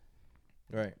while.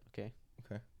 Right. Okay.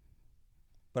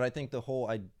 But I think the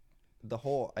whole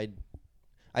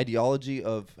ideology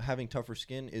of having tougher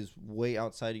skin is way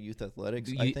outside of youth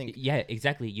athletics. I think. Yeah,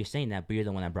 exactly. You're saying that, but you're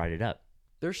the one that brought it up.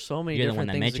 There's so many You're the one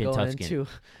different that things to mentioned go tough skin.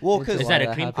 into. Well, into because Is why that a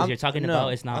cream? happens. Because you're talking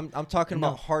about it's not. I'm talking No.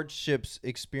 about hardships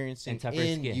experiencing And tougher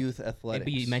in skin. youth Yeah, athletics.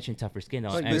 but you mentioned tougher skin, though.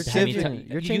 But and you're having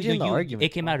changing- you're changing the argument. It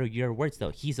came out of your words,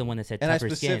 though. He's the one that said and I tougher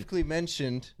skin. specifically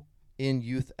mentioned in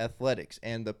youth athletics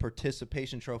and the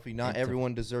participation trophy. Not And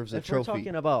everyone deserves a If we're trophy.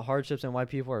 talking about hardships and why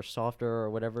people are softer or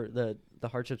whatever, the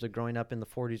hardships of growing up in the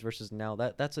 40s versus now,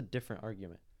 that's a different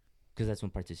argument. Because that's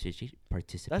when participation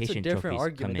That's a trophies different come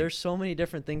argument. in. There's so many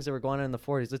different things that were going on in the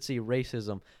 40s. Let's see,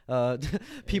 racism.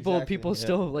 People Exactly, yeah.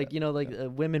 still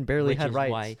women barely Which had is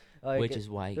rights. why- Like, which is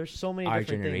why there's so many our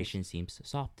different generation things. seems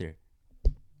softer.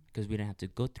 Because we didn't have to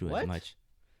go through as What? much.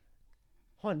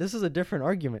 Hold on, this is a different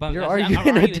argument. But You're I'm arguing a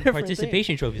arguing different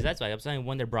participation trophies. That's why I'm saying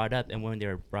when they're brought up and when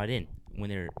they're brought in. When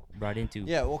they're brought into,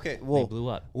 Yeah. Okay. they Well, blew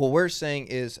up. what we're saying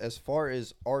is, as far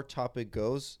as our topic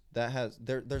goes, that has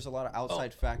there's a lot of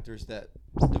outside factors that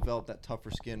develop that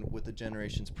tougher skin with the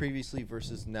generations previously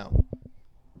versus now.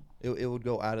 It would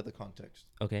go out of the context.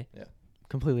 Okay, thing.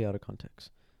 Completely out of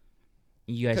context.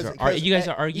 you guys are 'Cause you guys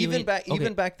are arguing.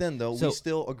 Even back then though, So- we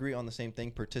still agree on the same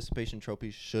thing. Participation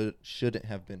trophies shouldn't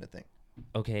have been a thing.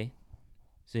 Okay,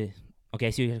 so you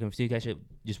guys should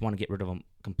just want to get rid of them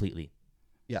completely.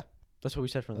 That's what we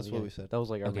said from the That's what beginning. we said. That was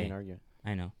like our Okay. main argument.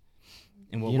 I know.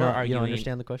 And what You we're don't arguing.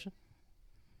 understand the question?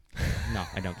 No,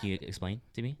 I don't. Can you explain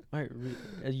to me? All right,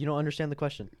 you don't understand the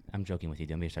question. I'm joking with you.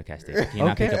 Don't be sarcastic. Can you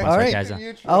not pick Okay, up on all right.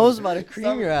 sarcasm? I was about to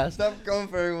cream your ass. Stop going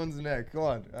for everyone's neck. Come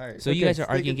on. All right. So you Okay, guys are stick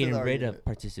arguing it to the getting rid of argument.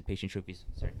 participation trophies.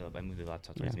 Sorry, Philip, I moved the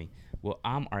laptop towards Yeah. me. Well,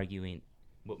 I'm arguing.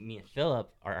 What me and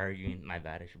Philip are arguing. My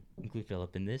bad. I should include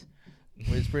Philip in this.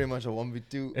 It's pretty much a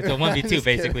 1v2. It's a 1v2 Just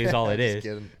basically kidding. is all it Just is.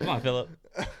 kidding. Come on, Philip.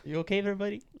 You okay,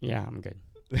 everybody? Yeah, I'm good.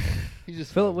 He's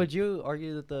just Philip, fine. would you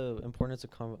argue that the importance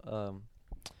of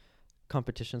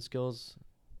competition skills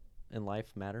in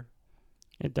life matter?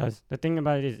 It does. The thing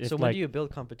about it is, it's So when like do you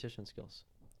build competition skills?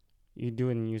 you do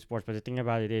it in youth sports, but the thing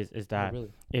about it is Oh, that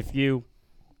really? if you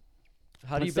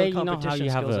How do you let's say build you know how competition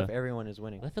you have skills a- if everyone is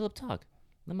winning? Let Philip talk.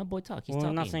 Let my boy talk. He's well, talking.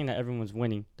 I'm not saying that everyone's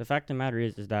winning. The fact of the matter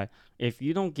is that if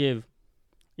you don't give,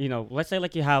 let's say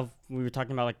like you have, we were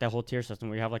talking about like that whole tier system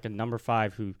where you have like a number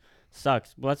 5 who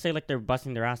sucks. But let's say like they're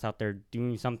busting their ass out there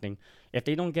doing something. If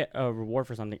they don't get a reward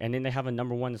for something, and then they have a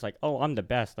number 1 that's like, oh, I'm the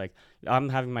best. Like I'm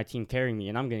having my team carry me,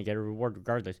 and I'm gonna get a reward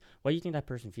regardless. What do you think that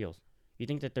person feels? you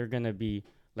think that they're gonna be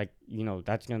like,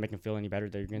 that's gonna make them feel any better?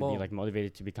 They're gonna be Well, like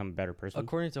motivated to become a better person.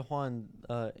 According to Juan,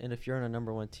 and if you're on a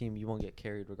number 1 team, you won't get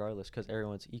carried regardless because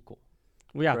everyone's equal.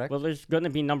 Well, yeah, correct? well, there's gonna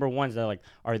be number ones that like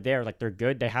are there, like they're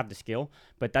good, they have the skill,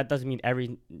 but that doesn't mean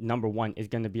every number one is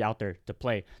gonna be out there to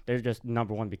play. They're just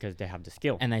number one because they have the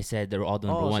skill. And I said they're all the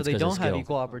number Oh, so ones they because of don't have skill.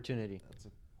 equal opportunity.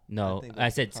 No, think I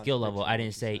that's a said skill level. I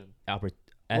didn't contradiction say to what you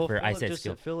effort. I said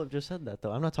skill. Philip just said that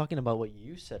though. I'm not talking about what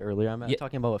you said earlier. I'm Yeah.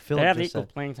 talking about what They Philip have just equal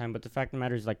said. playing time, but the fact of the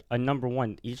matter is, like, a number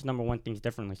one, each number one thinks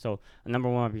differently. So a number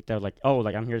one might be there, like, oh,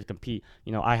 like, I'm here to compete.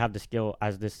 I have the skill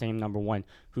as the same number one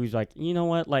who's like, you know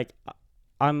what, like,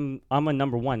 I'm a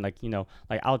number one, like,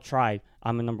 like, I'll try.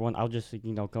 I'm a number one. I'll just,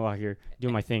 go out here, do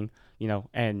my thing,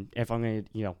 and if I'm gonna,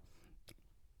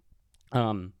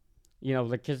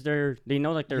 like, cause they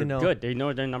know, like, they're good. They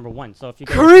know they're number one. So if you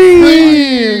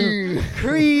Cream.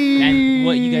 And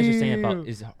what you guys are saying about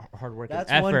is hard work That's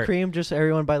and effort. one cream. Just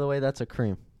everyone, by the way, that's a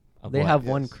cream. Of They what? have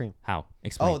one Yes. cream. How?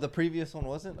 Explain. Oh, the previous one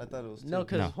wasn't? I thought it was two. No,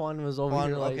 because No. Juan was over Juan,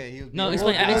 here like. okay, he was No, being-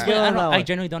 explain. Well, I, explain. yeah, I, don't, no. I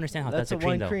genuinely don't understand how That's that's, a a cream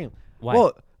one though. cream. Why?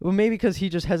 Well, maybe because he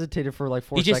just hesitated for like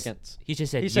 4 He just- seconds. he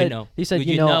just said, He said,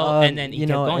 He and then he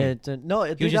kept going.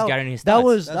 He was just gathering his that thoughts.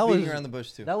 was That's that beating was around the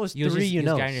bush too. that was He was three. just, You he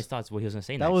was know, gathering his thoughts. What he was gonna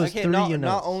say That next. was Okay, three,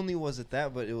 not only was it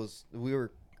that, but we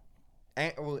were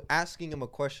asking him a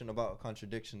question about a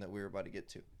contradiction that we were about to get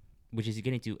to. which is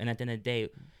getting to. And at the end of the day,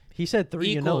 he said three.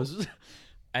 You Equal. know,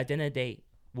 at the end of the day,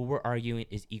 what we're arguing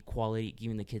is equality,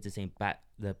 giving the kids the same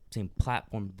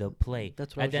platform to play.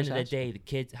 That's what I at the was end of just the day, the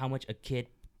kids, how much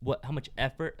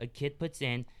effort a kid puts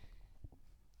in,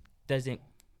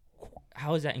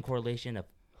 how is that in correlation of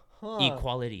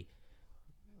equality?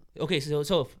 Okay, so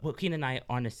if Joaquin and I are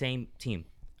on the same team,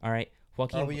 all right?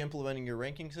 Joaquin, Are we implementing your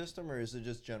ranking system, or is it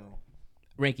just general?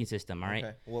 ranking system, all right?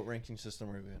 Okay. What ranking system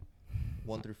are we in?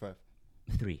 1 through 5.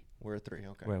 3. We're at 3.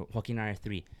 Okay. Where Joaquin and I are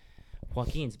 3.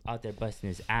 Joaquin's out there busting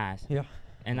his ass, Yeah.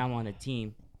 and I'm on a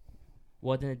team.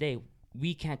 Well, at the end of the day,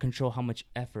 we can't control how much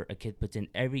effort a kid puts in.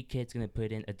 Every kid's gonna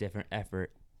put in a different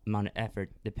amount of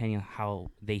effort, depending on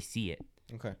how they see it.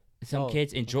 Okay. Some Oh,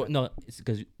 kids enjoy it's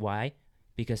because why?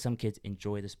 Because some kids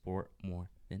enjoy the sport more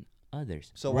than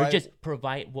others. So we're why- just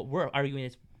what we're arguing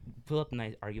is Philip and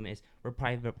I's argument is we're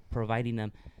providing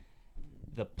them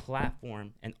the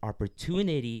platform and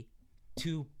opportunity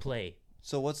to play.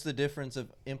 So what's the difference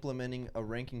of implementing a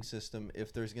ranking system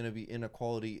if there's going to be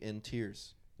inequality in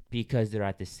tiers? Because they're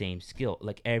at the same skill.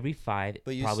 Like every 5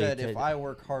 But you probably said to- if I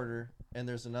work harder and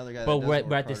there's another guy But that we're doesn't at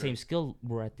work the harder. same skill.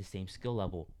 We're at the same skill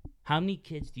level. How many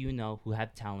kids do you know who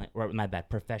have talent? Or my bad,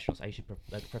 professionals. I should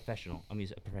professional. I'm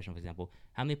using a professional for example.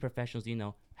 How many professionals do you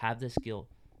know have the skill?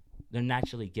 They're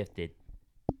naturally gifted.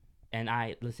 And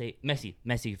let's say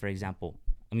Messi for example.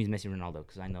 I'm using Messi, Ronaldo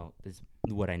because I know this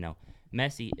is what I know.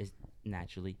 Messi is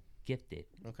naturally gifted.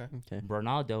 Okay. Okay.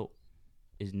 Ronaldo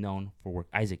is known for work.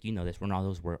 Isaac, you know this.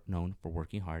 Ronaldo's known for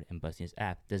working hard and busting his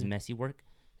ass. Does Messi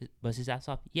bust his ass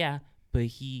off? Yeah, but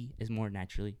he is more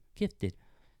naturally gifted,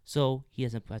 so he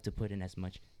doesn't have to put in as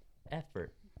much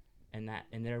effort. And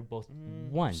they're both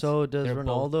one. So does They're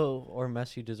both- Ronaldo or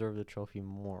Messi deserve the trophy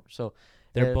more? So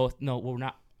They're uh, both no. We're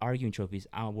not arguing trophies.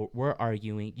 We're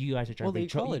arguing. You guys are trying well, to the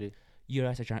bring equality. You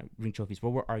guys are trying to bring trophies.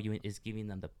 What we're arguing is giving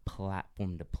them the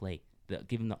platform to play,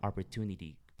 giving them the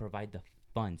opportunity, provide the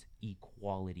funds,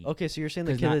 equality. Okay, so you're saying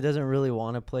the 'Cause kid not- that doesn't really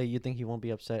want to play, you think he won't be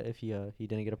upset if he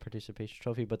didn't get a participation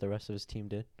trophy, but the rest of his team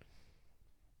did?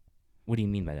 What do you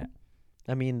mean by that?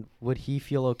 I mean, would he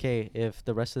feel okay if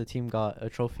the rest of the team got a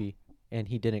trophy and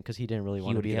he didn't because he didn't really He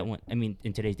want to would be get there? one. I mean,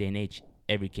 in today's day and age,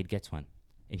 every kid gets one,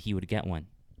 and he would get one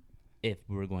if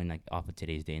we were going like off of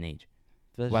today's day and age.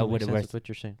 That Why doesn't make would the sense rest- with what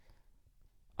you're saying?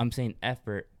 I'm saying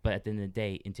effort, but at the end of the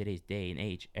day, in today's day and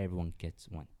age, everyone gets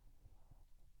one.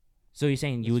 So you're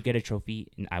saying you would get a trophy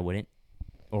and I wouldn't,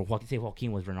 or say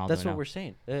Joaquin was Ronaldo? That's now. what we're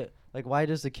saying. Like, why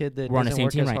does the kid that We're on the doesn't same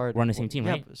work team, as right? hard? We're on the same team,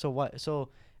 yeah, right? So why? So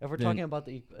if we're Then- talking about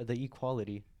the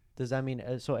equality, does that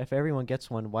mean? So if everyone gets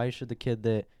one, why should the kid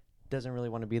that doesn't really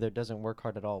want to be there, doesn't work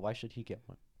hard at all, why should he get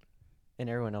one, and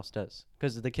everyone else does?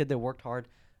 Because the kid that worked hard,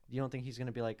 you don't think he's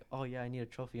gonna be like, oh yeah, I need a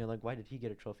trophy, and like, why did he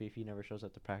get a trophy if he never shows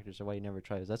up to practice, or why he never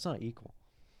tries? That's not equal.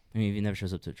 I mean, if he never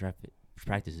shows up to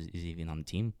practice, is even on the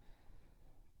team.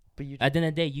 But you At the end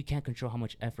of the day, you can't control how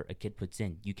much effort a kid puts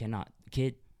in. You cannot.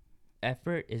 Kid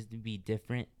effort is to be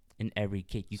different in every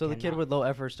kid. You so the kid cannot- with low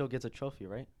effort still gets a trophy,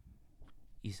 right?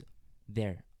 he's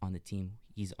there on the team.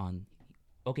 He's on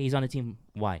the team.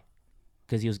 Why?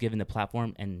 Because he was given the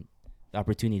platform and the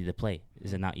opportunity to play.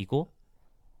 Is it not equal?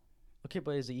 Okay,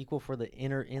 but is it equal for the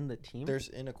in the team? There's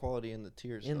inequality in the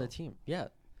tiers. in the though. team, yeah.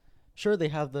 Sure, they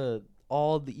have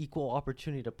all the equal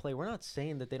opportunity to play. We're not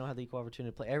saying that they don't have the equal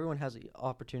opportunity to play. Everyone has the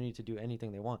opportunity to do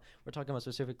anything they want. We're talking about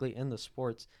specifically in the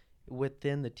sports,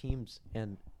 within the teams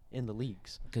and in the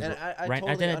leagues. Because And I right at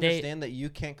totally the end of the day, understand that you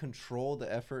can't control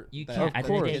the effort. you that, can't. that At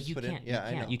the end of the day, kids you put in. can't. Yeah,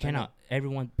 I know. You I know. cannot.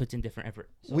 Everyone puts in different effort.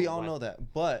 So We all why- know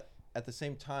that, but at the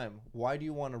same time, why do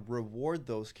you want to reward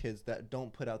those kids that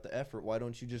don't put out the effort? Why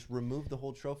don't you just remove the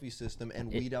whole trophy system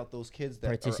and weed out those kids that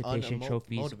participation are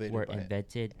trophies motivated were by it?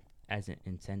 invented as an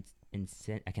incentive.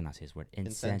 I cannot say this word.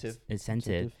 Incentive.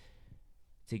 Incentive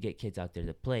to get kids out there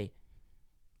to play.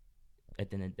 And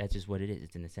then that's just what it is.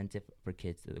 It's an incentive for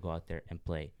kids to go out there and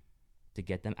play, to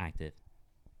get them active.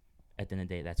 At the end of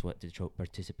the day, that's what the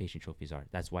participation trophies are.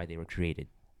 That's why they were created.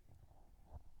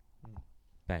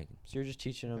 Back. So you're just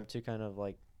teaching them to kind of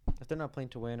like, if they're not playing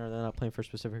to win or they're not playing for a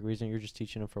specific reason, you're just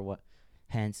teaching them for what?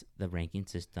 Hence, the ranking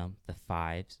system, the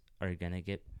fives are going to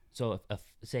get... So, if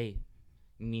say,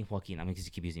 me and Joaquin, I'm going to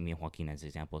keep using me and Joaquin as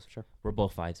examples. Sure. We're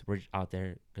both fives. We're out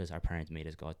there because our parents made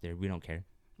us go out there. We don't care.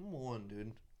 I'm one,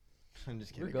 dude. I'm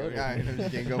just We're kidding. good. All right, I'm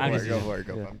just kidding. Go I'm for just it. Go kidding. for it.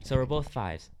 Go Yeah. for it. So, we're both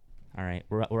fives. All right?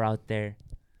 We're out there.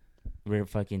 We're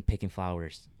fucking picking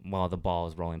flowers while the ball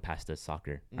is rolling past us,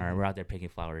 soccer. All right? Mhm. We're out there picking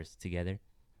flowers together.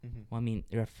 Mhm. Well, I mean,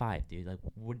 you're a five, dude. Like,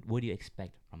 what do you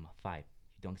expect from a five?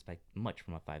 You don't expect much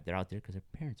from a five. They're out there because their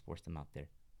parents forced them out there.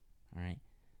 All right?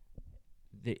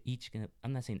 They're each gonna...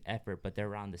 I'm not saying effort, but they're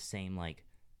around the same, like,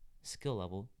 skill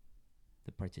level.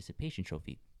 The participation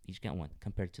trophy. Each get one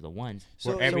compared to the ones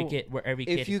So- where every so kid... Where every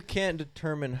If kid... you can't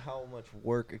determine how much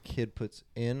work a kid puts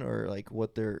in, or like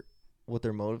what their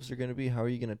motives are going to be, how are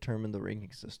you going to determine the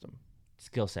ranking system?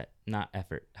 Skill set, not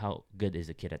effort. How good is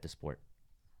a kid at the sport?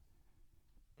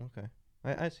 Okay,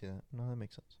 I see that. No, that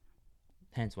makes sense.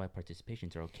 Hence why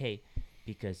participations are okay,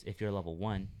 because if you're level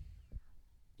 1,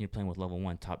 you're playing with level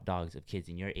 1 top dogs of kids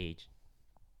in your age.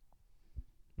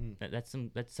 Mm.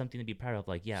 That's something to be proud of.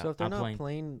 Like, yeah, So if they're I'm not playing.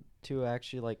 playing to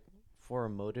actually like for a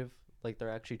motive, like they're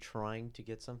actually trying to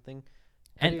get something,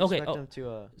 how do And you okay, expect them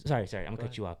to sorry, I'm gonna Go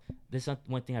cut you off. This is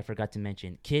one thing I forgot to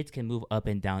mention. Kids can move up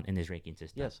and down in this ranking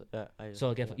system. yes, I So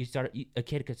like if yeah. you start, a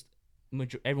kid could,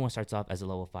 everyone starts off as a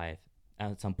level 5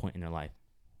 at some point in their life.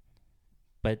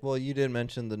 But Well, you did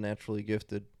mention the naturally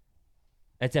gifted.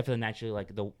 except for the naturally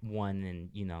like the one, and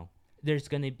there's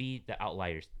gonna be the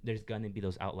outliers. There's gonna be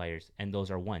those outliers, and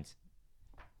those are ones.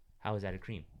 How is that a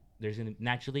cream? There's gonna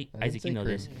naturally, I didn't Isaac, say you know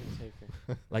cream. this, I didn't say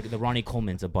cream. like the Ronnie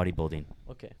Coleman's of bodybuilding.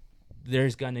 Okay.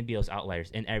 There's gonna be those outliers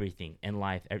in everything in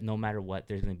life. No matter what,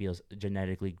 there's gonna be those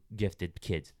genetically gifted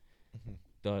kids. Mhm.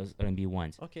 Those are gonna be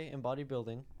ones. Okay, in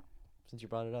bodybuilding, since you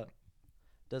brought it up,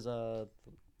 does a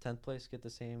 10th place get the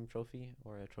same trophy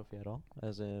or a trophy at all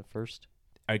as a first?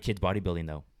 Our kids bodybuilding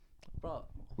though. Bro,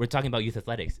 We're talking about youth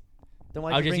athletics. then I'll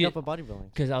why'd you just bring u- up a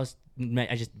bodybuilding? Because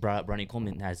I just brought up Ronnie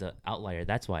Coleman as an outlier.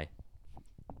 That's why.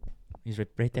 He's right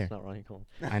there. It's not Ronnie Coleman.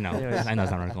 I know. Anyways. I know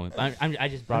it's not Ronnie Coleman. I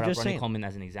just brought I'm up just Ronnie saying. Coleman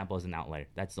as an example, as an outlier.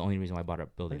 That's the only reason why I brought up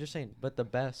I'm building. just saying, but the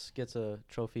best gets a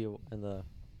trophy and the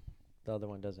other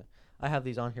one doesn't. I have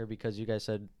these on here because you guys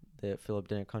said that Philip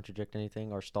didn't contradict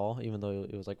anything or stall, even though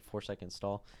it was like 4-second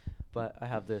stall. But I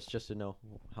have this just to know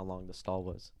how long the stall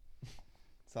was.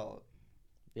 Solid.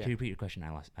 Yeah. Can you repeat your question?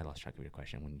 I lost track of your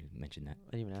question when you mentioned that.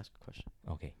 I didn't even ask a question.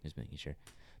 Okay, just making sure.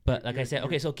 But like I said,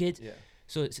 okay, so kids. Yeah.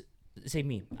 So say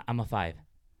me, I'm a 5.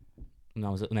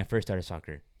 When I first started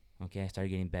soccer, okay, I started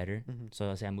getting better. Mm-hmm. So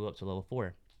let's say I move up to level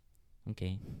 4.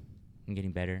 Okay, I'm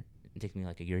getting better. It takes me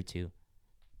like a year or two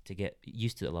to get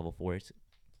used to the level 4s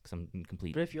because I'm in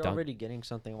complete. But if you're dog- already getting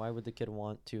something, why would the kid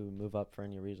want to move up for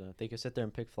any reason? If they could sit there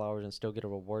and pick flowers and still get a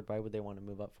reward, why would they want to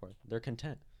move up for it? They're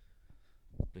content.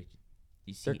 But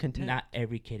you see, They're content. not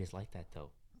every kid is like that though.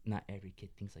 Not every kid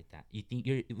thinks like that. You think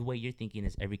the way you're thinking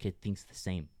is every kid thinks the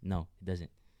same. No, it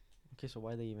doesn't. Okay, so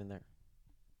why are they even there?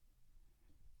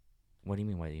 What do you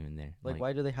mean? Why are they even there? Like,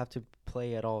 why do they have to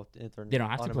play at all if they're They don't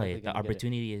have to play. automatically The gonna get it?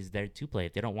 opportunity is there to play.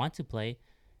 If they don't want to play,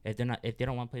 if they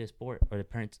don't want to play the sport, or the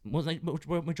parents,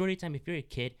 majority of the time, if you're a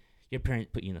kid, your parents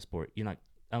put you in a sport. You're not,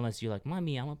 unless you're like,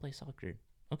 mommy, I want to play soccer.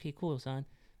 Okay, cool, son.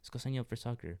 Let's go sign you up for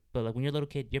soccer. But like when you're a little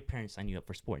kid, your parents sign you up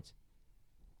for sports.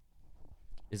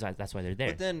 That's why they're there.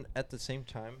 But then at the same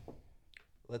time,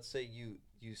 let's say you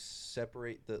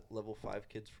separate the level 5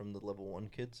 kids from the level 1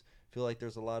 kids. I feel like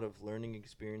there's a lot of learning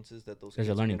experiences that those There's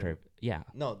a kids are learning gonna- curve. Yeah.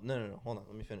 No. Hold on.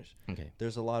 Let me finish. Okay.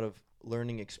 There's a lot of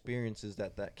learning experiences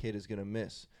that kid is going to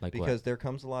miss. Like what? because there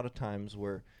comes a lot of times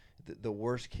where the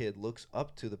worst kid looks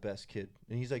up to the best kid.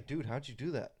 And he's like, dude, how'd you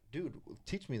do that? Dude,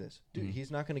 teach me this. Dude, Mhm.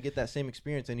 he's not going to get that same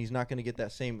experience, and he's not going to get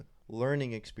that same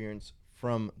learning experience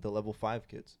from the level 5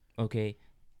 kids. Okay.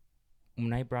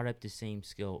 When I brought up the same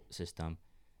skill system,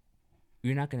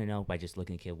 you're not gonna know by just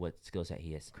looking at a kid what skill set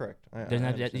he is. Correct. There's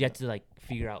not you have to like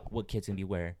figure out what kid's gonna be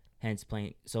where. Hence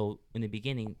playing. So in the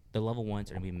beginning, the level 1s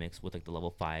are gonna be mixed with like the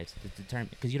level 5s to determine,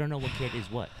 because you don't know what kid is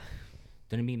what.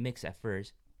 They're gonna be mixed at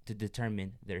first to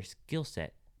determine their skill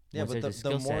set. Yeah, Once but there's a the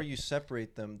skill more set- you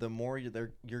separate them, the more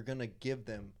you're gonna give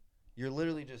them. You're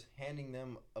literally just handing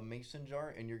them a mason jar,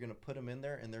 and you're gonna put them in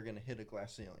there, and they're gonna hit a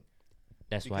glass ceiling.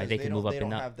 that's why Because they can move up They and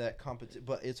don't up. have that competition,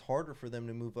 but it's harder for them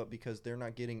to move up because they're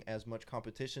not getting as much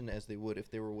competition as they would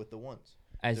if they were with the ones.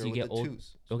 As They're you with get the old.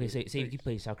 twos. Okay, They're say with you threes.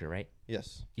 play soccer, right?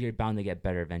 Yes. You're bound to get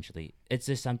better eventually. It's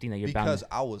just something that you're bound. Because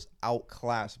I was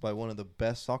outclassed by one of the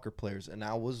best soccer players, and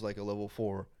I was like a level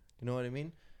 4. You know what I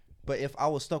mean? But if I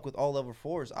was stuck with all level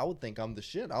 4s, I would think I'm the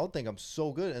shit. I would think I'm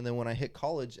so good. And then when I hit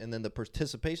college, and then the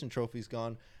participation trophy's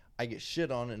gone, I get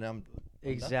shit on, and I'm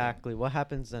Exactly. What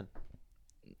happens then?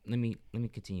 Let me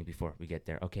continue before we get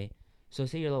there. Okay. So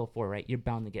say you're level 4, right? You're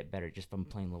bound to get better just from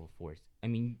playing level 4s. I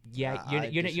mean, yeah, Nah, you're I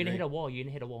gonna disagree. hit a wall. You're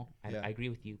gonna hit a wall. Yeah. I agree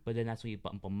with you. But then that's when you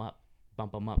bump them up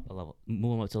a level,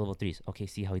 move them up to level 3s. Okay,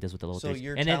 see how he does with the level 3s. So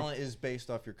your and talent is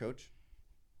based off your coach?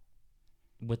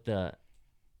 then with the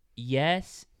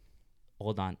yes,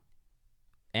 hold on,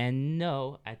 and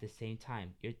no at the same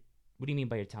time. What do you mean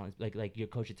by your talent? Like your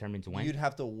coach determines when. You'd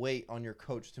have to wait on your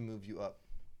coach to move you up.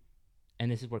 And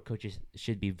this is where coaches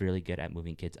should be really good at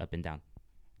moving kids up and down.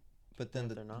 But then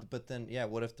What if they're not? yeah,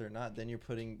 what if they're not? Then you're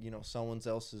putting, someone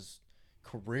else's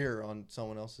career on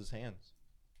someone else's hands.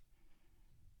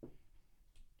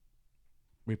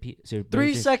 Repeat. So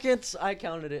 3 seconds. I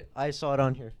counted it. I saw it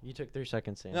on here. You took 3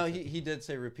 seconds to No, answer. he did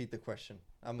say repeat the question.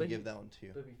 I'm But gonna he- give that one to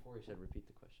you. But before he said repeat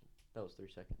the question, that was 3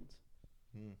 seconds.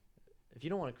 Hmm. If you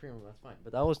don't want to cream him, that's fine.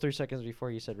 But that was 3 seconds before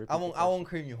you said repeat. I won't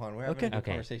cream you, Juan. We're having Okay. a good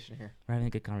Okay. conversation here. We're having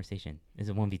a good conversation. It's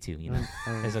a 1v2, you know.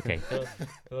 It's okay.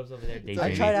 Philip's over there I daydreaming. tried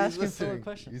He's asking listening. Philip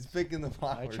questions. He's picking the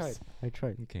flowers. I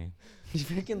tried. Okay. He's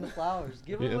picking the flowers.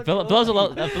 Give him a Philip's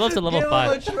trophy. Philip's a level Give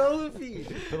 5. him a trophy.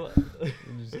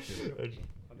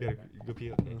 Go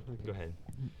pee. Okay. Go ahead.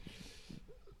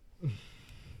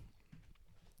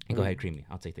 Go ahead, cream me.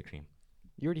 I'll take the cream.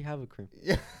 You already have a cream.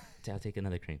 Yeah. I'll take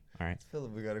another cream. All right.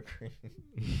 Philip, we got a cream.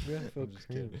 Yeah, Phil, I'm just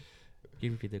cream. kidding. Can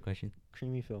you repeat the question?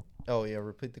 Creamy Phil. Oh yeah,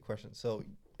 repeat the question. So,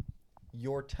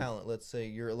 your talent. Let's say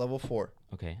you're at level 4,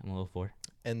 Okay, I'm a level 4.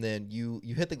 and then you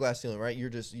hit the glass ceiling, right?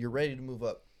 You're ready to move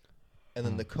up, and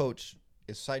then the coach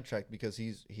is sidetracked because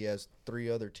he has 3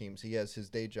 other teams. He has his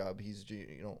day job. He's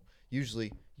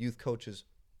usually youth coaches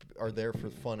are there for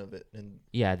the fun of it, and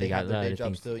Yeah, they got have their other day job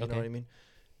things. still. You know Okay. what I mean?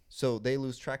 So they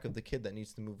lose track of the kid that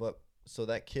needs to move up. So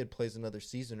that kid plays another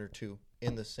season or 2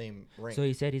 in the same rank. So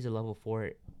he said he's a level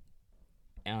 4,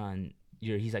 and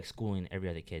he's like schooling every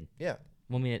other kid. yeah.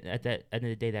 Well, I mean, at the end of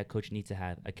the day, that coach needs to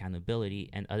have accountability,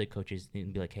 and other coaches need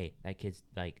to be like, "Hey, that kid's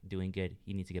like doing good.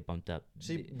 He needs to get bumped up."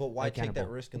 See, but why take that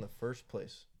Accountable. risk in the first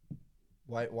place?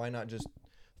 Why not just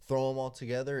throw them all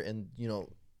together and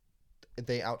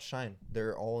they outshine.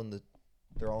 They're all in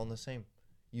the same.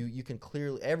 You can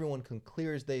clearly, everyone can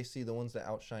clear as day see the ones that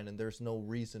outshine, and there's no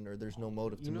reason or there's no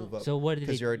motive to move up So what did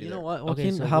because they? you're already You there. know what? Okay,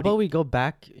 Okay, so how what do about you- we go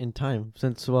back in time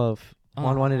since Juan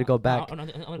wanted to go back. I wanna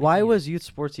Why continue. was youth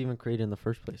sports even created in the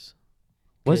first place?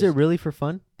 Was it 'Cause- really for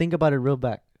fun? Think about it real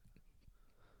back.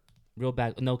 real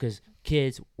bad? No, because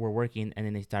kids were working, and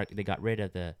then they got rid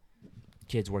of the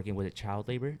kids working with child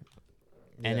labor,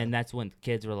 and then that's when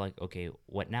kids were like, okay,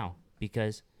 what now?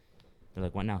 Because they're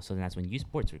like, what now? So then that's when youth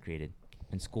sports were created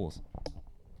in schools.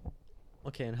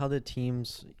 Okay, and how did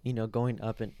teams, going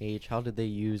up in age, how did they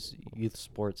use youth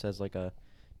sports as like a,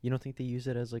 you don't think they use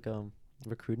it as like a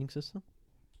recruiting system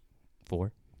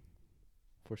For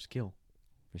skill?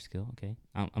 skill, okay.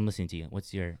 I'm listening to you. Where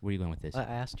are you going with this? I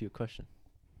asked you a question.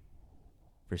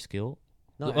 For skill?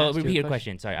 No, I Well, asked you a repeat your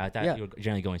question. Sorry, I thought Yeah. you were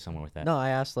generally going somewhere with that. No, I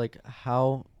asked like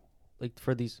how, like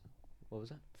for these, what was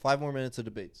that? 5 more minutes of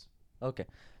debates. Okay,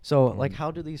 so like Mm.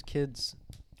 how do these kids,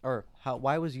 or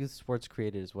why was youth sports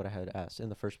created is what I had asked in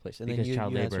the first place, and Because then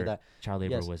child you answered labor that. Child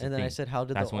labor Yes, was and a then thing. I said how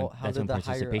did that's when how did the higher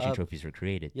participation up, trophies were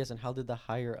created. yes, and how did the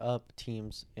higher up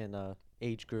teams in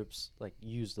age groups like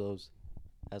use those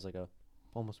as like a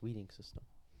almost weeding system?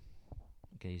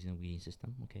 Okay, using a weeding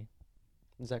system. Okay.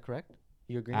 Is that correct?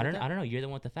 You agree? I with don't know. You're the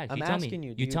one with the facts. I'm you tell asking me.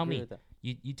 you. Do you tell agree me. with that?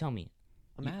 You tell me.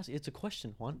 I'm You- asking. It's a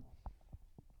question, Juan.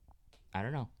 I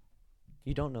don't know.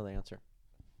 You don't know the answer.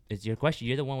 It's your question.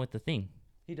 You're the one with the thing.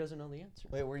 He doesn't know the answer.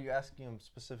 Wait, were you asking him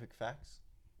specific facts?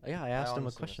 Yeah, I asked him a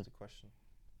honestly question. missed the question.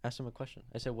 Asked him a question.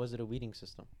 I said, was it a weeding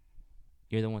system?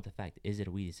 You're the one with the fact. Is it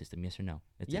a weeding system? Yes or no?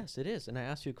 Yes, it is. And I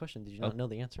asked you a question. Did you not know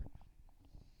the answer?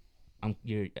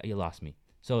 You lost me.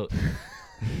 So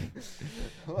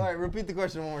All right, repeat the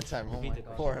question one more time.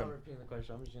 For him. Repeating the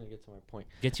question. I'm just gonna get to my point.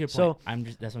 Get to your point. So,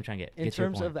 That's what I'm trying to get. In Get to your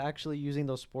terms point. of actually using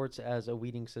those sports as a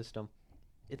weeding system,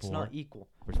 it's not equal.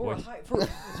 For sports. For For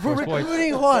sports.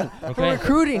 recruiting, Juan. For Okay.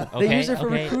 recruiting. They Okay, use it for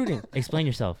okay. recruiting. Explain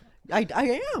yourself. I am.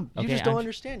 You Okay, just don't I'm-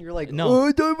 understand. You're like, No.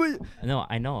 "Oh, don't- No,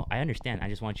 I know. I understand. I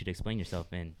just want you to explain yourself,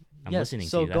 and I'm Yes, listening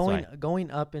so to you. That's going why.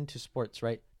 going up into sports,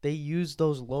 right? They use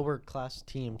those lower class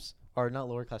teams, or not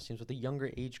lower class teams, but the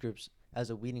younger age groups as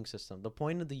a weeding system. The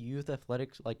point of the youth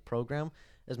athletics like program,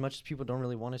 as much as people don't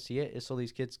really want to see it, is so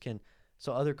these kids can,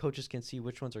 so other coaches can see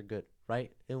which ones are good,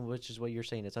 right? And which is what you're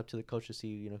saying. It's up to the coach to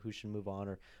see, who should move on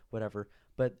or whatever.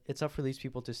 But it's up for these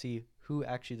people to see who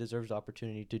actually deserves the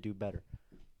opportunity to do better.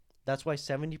 That's why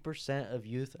 70% of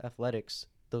youth athletics,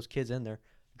 those kids in there,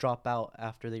 drop out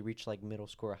after they reach like middle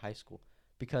school or high school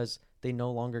because they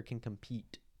no longer can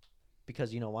compete.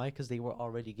 Because you know why? Because they were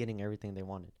already getting everything they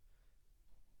wanted.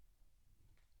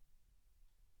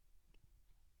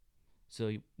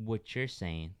 So what you're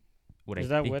saying? What Is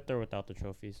I that think, with or without the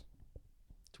trophies?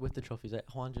 It's with the trophies.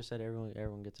 Juan just said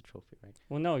everyone gets a trophy, right?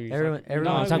 Well, no, you. Everyone- talking-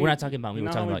 everyone- no, we're not talking about me. You We're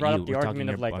know talking how we about brought you. up the We're argument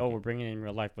talking of like, your oh, we're bringing it in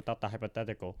real life without the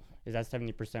hypothetical. Is that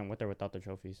 70% with or without the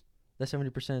trophies? That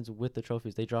 70% is with the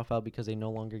trophies. They drop out because they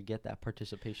no longer get that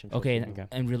participation trophy. Okay, anymore.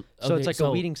 Okay. and So it's okay, like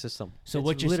a weeding system. so it's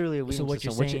what you're s- literally a so weeding what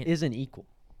you're system, which saying- isn't equal.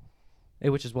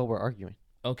 Which is what we're arguing.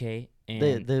 Okay, and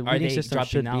the are weeding they system dropping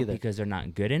should be out there. because they're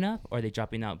not good enough, or are they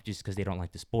dropping out just because they don't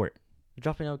like the sport? They're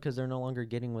dropping out because they're no longer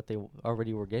getting what they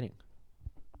already were getting.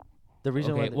 The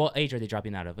reason Okay, why what age are they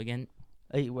dropping out of again?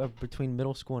 between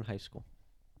middle school and high school,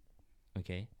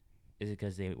 Okay, is it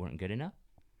because they weren't good enough?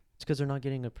 it's because they're not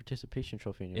getting a participation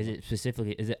trophy anymore. Is it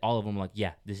specifically? Is it all of them? Like,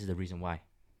 yeah, this is the reason why.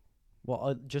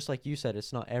 Well, just like you said,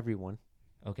 it's not everyone.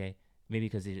 Okay, maybe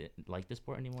because they didn't like the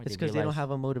sport anymore. It's because they don't realized-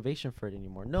 have a motivation for it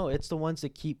anymore. No, it's the ones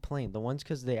that keep playing. The ones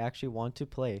because they actually want to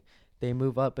play. They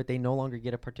move up, but they no longer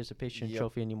get a participation Yep.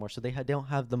 trophy anymore. So they don't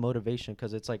have the motivation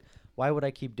because it's like, why would I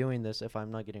keep doing this if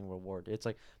I'm not getting reward? It's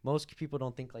like most people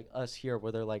don't think like us here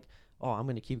where they're like, oh, I'm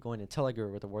going to keep going until I get a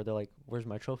reward. They're like, where's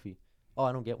my trophy? Oh,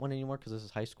 I don't get one anymore because this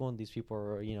is high school and these people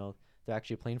are, they're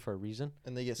actually playing for a reason.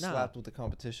 And they get Nah. slapped with the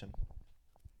competition.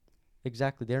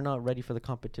 Exactly. They're not ready for the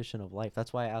competition of life.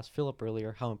 That's why I asked Philip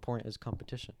earlier how important is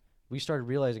competition. We started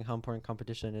realizing how important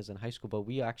competition is in high school, but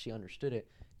we actually understood it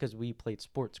because we played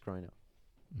sports growing up.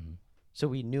 Mhm. So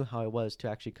we knew how it was to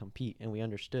actually compete, and we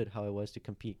understood how it was to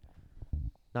compete.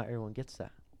 Not everyone gets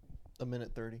that. A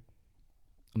minute 30.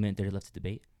 A minute 30 left to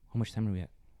debate. How much time are we at?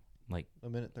 Like, A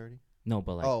minute 30. no,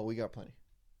 but like, Oh, we got plenty.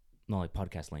 no, like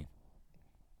podcast lane.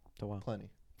 So wow. Plenty.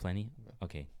 Plenty.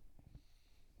 Okay.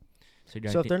 So,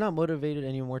 So if they're not motivated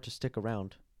anymore to stick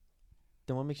around,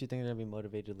 then what makes you think they're gonna be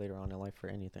motivated later on in life for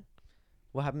anything?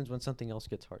 What happens when something else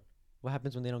gets hard? What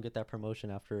happens when they don't get that promotion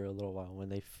after a little while, when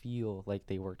they feel like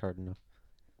they worked hard enough?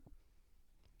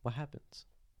 What happens?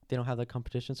 They don't have that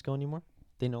competition skill anymore?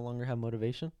 They no longer have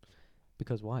motivation?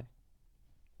 Because why?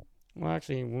 Well,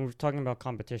 actually, when we're talking about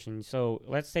competition, so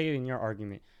let's say in your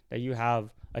argument that you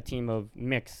have a team of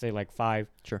mix, say like 5,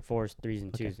 Sure. 4s, 3s,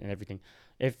 and Okay. 2s, and everything.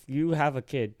 If you have a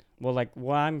kid, well, like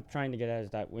what I'm trying to get at is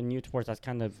that when youth sports, that's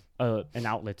kind of an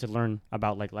outlet to learn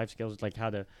about like life skills, like how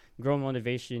to grow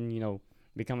motivation,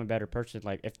 become a better person.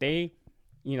 Like if they,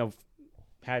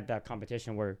 had that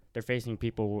competition where they're facing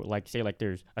people like say like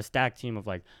there's a stacked team of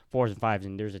like 4s and 5s,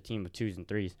 and there's a team of 2s and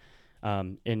 3s,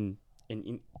 in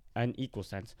an equal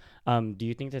sense. Do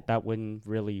you think that wouldn't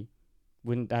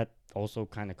that also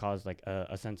kind of cause like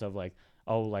a sense of like,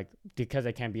 oh, like because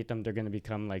they can't beat them, they're going to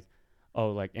become like,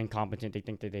 oh, like incompetent. They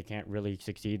think that they can't really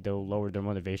succeed. They'll lower their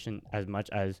motivation as much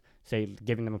as say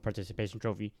giving them a participation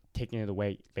trophy, taking it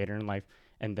away later in life.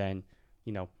 And then,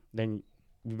 then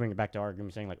we bring it back to our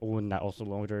argument saying like, oh, wouldn't that also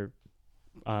lower their,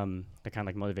 the kind of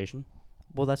like motivation?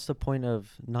 Well, that's the point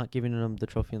of not giving them the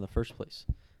trophy in the first place.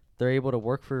 They're able to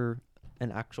work for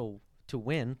to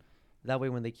win. That way,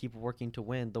 when they keep working to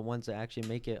win, the ones that actually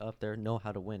make it up there know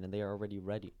how to win, and they are already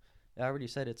ready. I already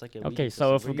said it's like a Okay, weeding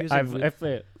so system. if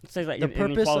it say like The in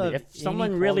purpose inequality, of if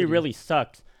someone really inequality-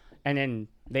 sucks, and then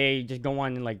they just go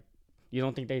on and like, you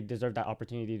don't think they deserve that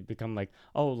opportunity to become like,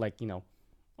 oh, like no,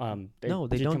 they just don't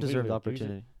completely deserve the refuse it?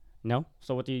 opportunity. No.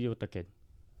 So what do you do with the kid?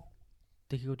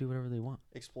 They can go do whatever they want.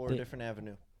 Explore They- a different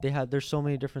avenue. There's so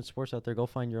many different sports out there. Go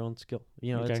find your own skill.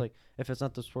 Okay. It's like if it's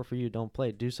not the sport for you, don't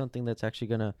play. Do something that's actually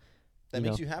gonna That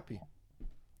makes you happy.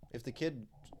 If the kid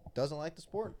doesn't like the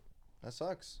sport, that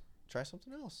sucks. Try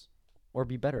something else. or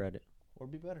be better at it. Or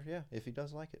be better, yeah, if he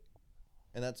does like it.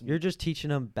 And that's You're just teaching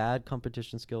them bad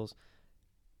competition skills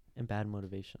and bad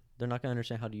motivation. They're not gonna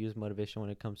understand how to use motivation when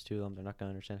it comes to them. They're not gonna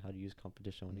understand how to use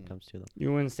competition when it comes to them.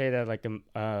 You wouldn't say that like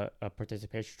a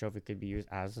participation trophy could be used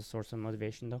as a source of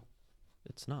motivation, though?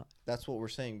 It's not. That's what we're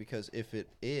saying, because if it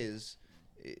is,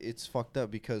 it's fucked up,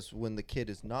 because when the kid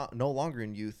is no longer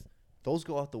in youth, those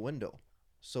go out the window.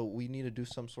 So we need to do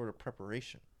some sort of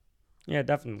preparation. Yeah,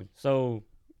 definitely. So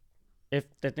if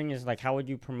the thing is, like, how would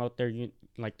you promote their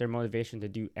their motivation to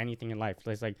do anything in life?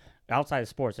 So it's like outside of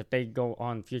sports, if they go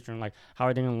on future in life, how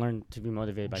are they going to learn to be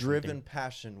motivated by Driven something?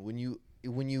 passion. When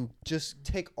you just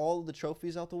take all of the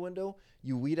trophies out the window,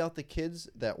 you weed out the kids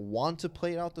that want to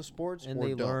play out the sports, And or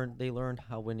they don't. learn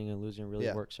how winning and losing really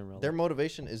Yeah. works in real Their life.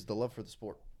 motivation is the love for the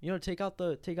sport. You know, take out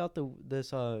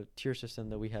this tier system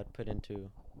that we had put into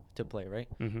to play, right?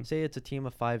 Mm-hmm. Say it's a team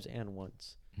of 5s and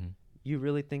 1s. Mhm. You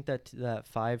really think that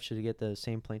 5 should get the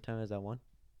same playing time as that 1?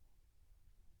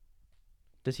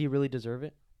 Does he really deserve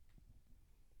it?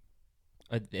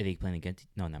 Are they playing against?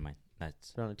 No, never mind.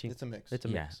 That's They're on a team. It's a mix. It's a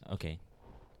yeah. mix. Okay.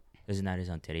 Isn't that is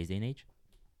on today's day and age?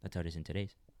 That's how it is in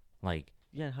today's. Like,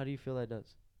 Yeah, and how do you feel that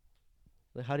does?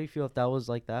 Like, how do you feel if that was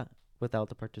like that without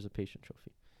the participation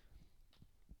trophy?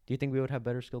 Do you think we would have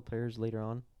better skilled players later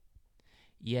on?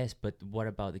 yes, but what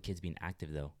about the kids being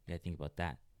active though? You gotta think about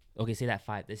that. Okay, say that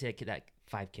 5. Let's say that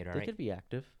 5 kid. All They right. could be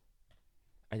active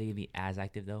Are they gonna be as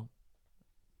active though?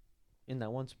 in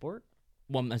that one sport.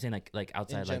 Well, I'm saying like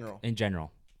outside, general. like in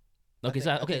general. I Okay, think-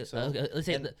 so I okay, think so. let's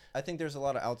say And I think there's a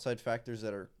lot of outside factors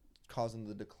that are causing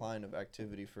the decline of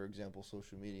activity. For example,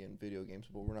 social media and video games.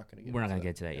 But we're not going to get. we're not into gonna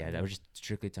get to that. Yeah, that was just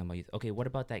strictly talking about youth. Okay, what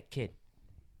about that kid?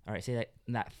 All right, say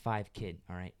that 5 kid.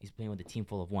 All right, he's playing with a team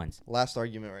full of 1s. Last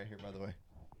argument right here, by the way.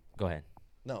 Go ahead.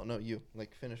 No, you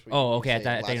like finish. What Oh, you okay. I say.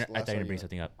 thought Last you were gonna bring argument.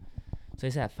 something up. So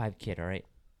it's that 5 kid, all right.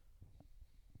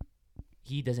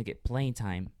 He doesn't get playing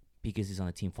time because he's on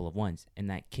a team full of 1s, and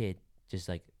that kid just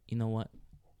like, you know what,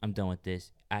 I'm done with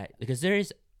this. Because there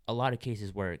is a lot of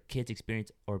cases where kids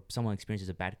experience or someone experiences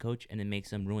a bad coach, and it makes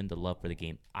them ruin the love for the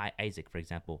game. Isaac, for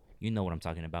example, you know what I'm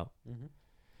talking about. Mm-hmm.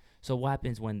 So what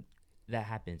happens when that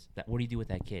happens? What do you do with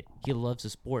that kid? He loves the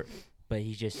sport, but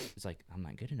he just it's like, I'm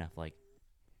not good enough, like,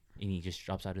 and he just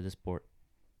drops out of the sport.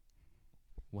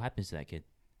 What happens to that kid?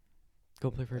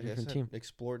 Go play for a Like I different said, team.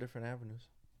 explore different avenues.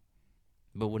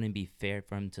 But wouldn't it be fair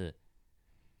for him to? I'm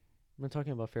not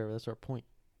talking about fair. That's our point.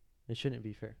 It shouldn't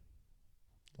be fair.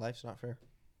 Life's not fair.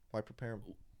 Why prepare them?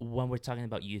 When we're talking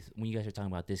about youth, when you guys are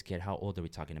talking about this kid, how old are we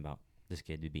talking about this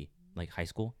kid to be? Like high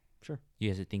school? Sure. You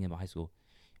guys are thinking about high school.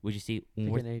 Would you see when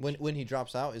Pick we're, an age. When he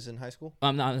drops out is in high school. no,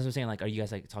 I was saying, like, are you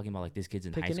guys like talking about like this kid's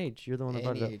in Pick high an school? age. You're the one that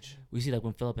brought Any it up. age. We see like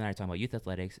when Philip and I are talking about youth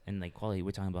athletics and like quality,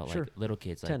 we're talking about Sure. like little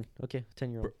kids, like 10. Okay,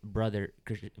 10-year-old. brother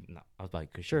Christian. No, I was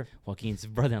about Christian. Sure. Joaquin's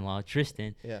brother-in-law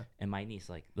Tristan Yeah. and my niece.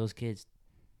 Like those kids,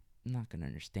 not gonna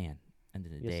understand. End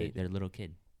of the Yes, day, they do. they're a little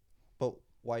kid. But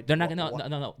why? They're not wh- gonna wh-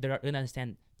 no. They're gonna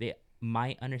understand. They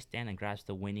might understand and grasp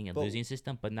the winning and But- losing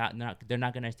system, but they're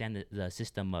not gonna understand the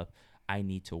system of I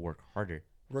need to work harder.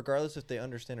 Regardless if they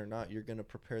understand or not, you're gonna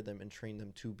prepare them and train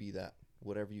them to be that.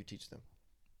 Whatever you teach them,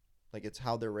 like it's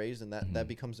how they're raised, and that Mhm.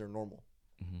 becomes their normal.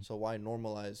 Mm-hmm. So why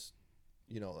normalize,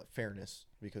 fairness?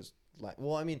 Because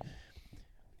I mean,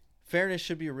 fairness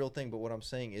should be a real thing. But what I'm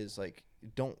saying is like,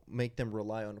 don't make them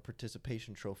rely on a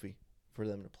participation trophy for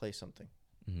them to play something,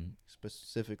 Mm-hmm.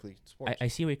 specifically sports. I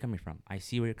see where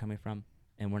you're coming from.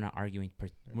 And we're not arguing.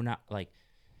 We're not like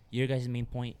your guys' main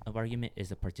point of argument is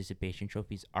the participation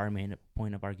trophies. Our main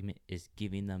point of argument is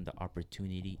giving them the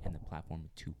opportunity and the platform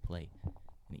to play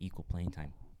an equal playing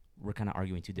time. We're kind of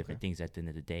arguing two different things at the end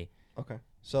of the day. Okay,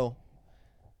 so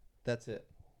that's it.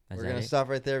 That's We're that gonna it? stop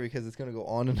right there because it's gonna go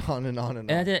on and on and on and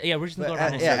on. And we're just gonna But go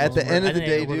around in at circles. the end of the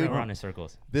day, we're gonna dude, go around in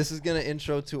circles. This is gonna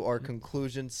intro to our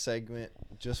conclusion segment.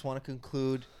 Just want to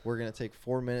conclude. We're gonna take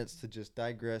 4 minutes to just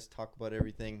digress, talk about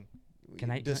everything. Can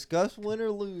I- discuss win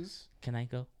or lose? Can I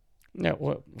go? Yeah,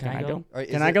 what Can I go? All right,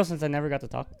 Can I go since I never got to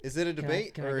talk? Is it a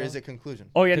debate can I or go? is it conclusion?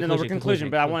 Oh yeah, no, we're Conclusion, conclusion.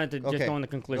 But I conclusion. wanted to just Okay. go in the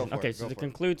conclusion. Go for Okay, it, so go to for it.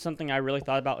 conclude, something I really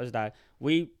thought about is that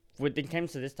when it came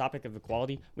to this topic of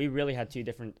equality, we really had two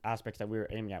different aspects that we were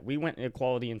aiming at. We went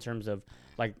equality in terms of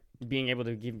like being able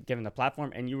to given the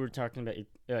platform, and you were talking about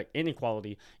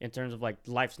inequality in terms of like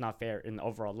life's not fair in the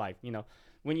overall life.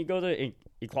 When you go to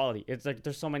equality, it's like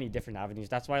there's so many different avenues.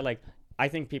 That's why like I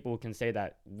think people can say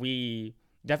that you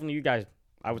guys.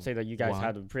 I would say that you guys Wow.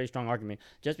 had a pretty strong argument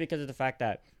just because of the fact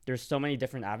that there's so many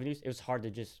different avenues. It was hard to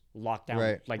just lock down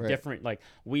Right, right. different, like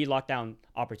we locked down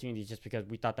opportunities just because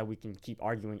we thought that we can keep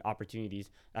arguing opportunities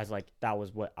as like that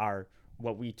was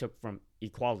what we took from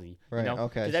equality. Right, okay, I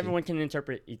Because see. everyone can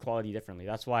interpret equality differently.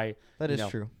 That's why That you is know,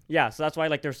 true. Yeah, so that's why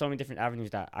like there's so many different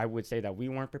avenues that I would say that we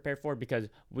weren't prepared for because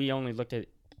we only looked at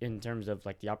in terms of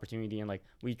like the opportunity, and like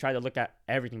we try to look at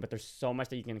everything, but there's so much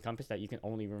that you can encompass that you can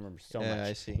only remember so much.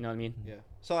 I see. You know what I mean? Yeah.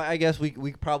 So I guess we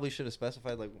probably should have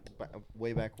specified like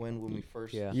way back when we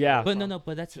first. Yeah. But no,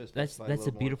 but that's Should've that's specified a that's a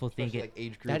little more, beautiful thing. especially, like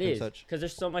age group That and is such. because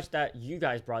there's so much that you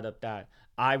guys brought up that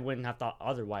I wouldn't have thought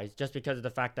otherwise, just because of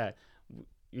the fact that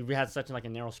we had such like a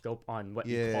narrow scope on what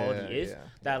equality is.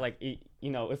 That like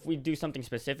if we do something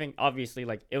specific, obviously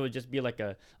like it would just be like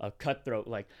a cutthroat,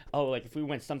 like like if we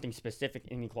went something specific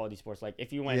in equality sports, like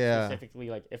if you went specifically,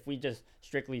 like if we just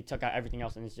strictly took out everything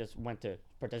else and it just went to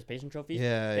participation trophies,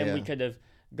 then we could have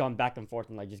gone back and forth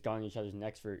and like just gone on each other's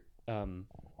necks for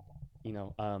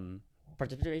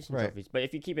participation trophies. But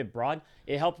if you keep it broad,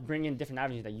 it helps bring in different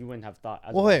avenues that you wouldn't have thought.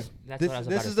 Well, hey, That's what I was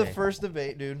about this to is the say. first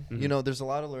debate, dude. Mhm. You know, there's a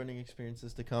lot of learning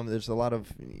experiences to come. There's a lot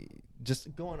of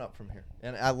just going up from here,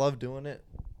 and I love doing it.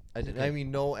 I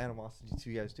mean, no animosity to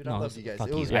you guys, dude. I love you guys. Fuck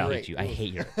It was you. I great. hate you. I It was-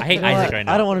 hate you. I hate Isaac right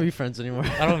now. I don't want to be friends anymore.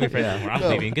 I don't want to be friends anymore. I'm No.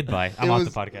 leaving. Goodbye. I'm It off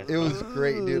was- the podcast. It was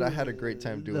great, dude. I had a great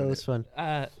time doing That it. was fun.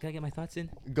 Can I get my thoughts in?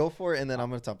 Go for it, and then I'm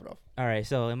gonna top it off. All right.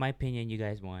 So in my opinion, you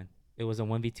guys won. It was a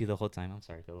 1v2 the whole time. I'm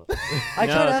sorry, Philip. I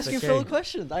No, tried it's asking okay. Phil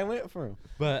questions. I went for him.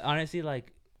 But honestly,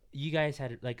 like you guys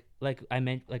had like I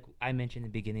mentioned in the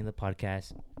beginning of the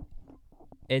podcast,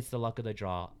 it's the luck of the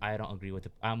draw. I don't agree with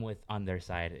I'm on their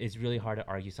side. It's really hard to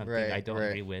argue something Right, I don't right.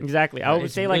 agree with. Exactly. I But would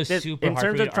it's say really like this super in hard for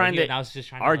terms me of trying argue, to and I was just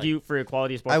trying argue for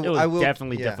equality sports. It was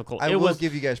definitely difficult. I will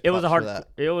give you guys. It was a props hard.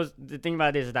 for that. It was the thing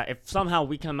about it is that if somehow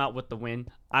we come out with the win,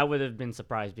 I would have been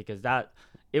surprised because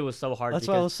it was so hard. That's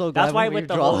why I was so glad That's why when we with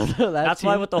the draw whole. that That's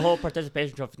why team. with the whole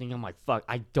participation trophy thing, I'm like, fuck,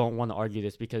 I don't want to argue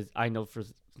this because I know for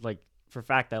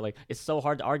fact that like it's so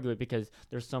hard to argue it because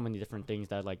there's so many different things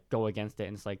that like go against it,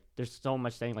 and it's like there's so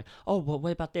much saying like, oh, well,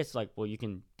 what about this? Like, well, you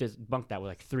can debunk that with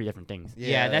like 3 different things.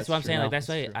 Yeah, that's what I'm true. saying. No, Like that's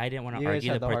why true. I didn't want to You guys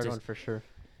argue had the the hard one for sure.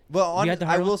 Well, You had the I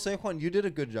hard will one? say, Juan, you did a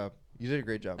good job. You did a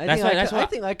great job. I That's think why- that's why- I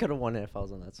think I could have won it if I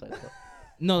was on that side. Though.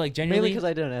 No, like Mainly genuinely, because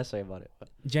I did an essay about it. But.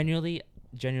 genuinely,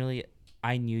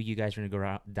 I knew you guys were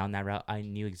gonna go down that route. I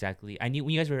knew when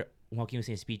you guys were Joaquin was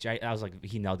saying speech. I was like,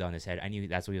 he nailed it on his head. I knew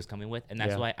that's what he was coming with, and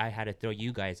that's Yeah. why I had to throw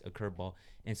you guys a curveball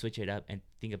and switch it up and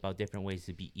think about different ways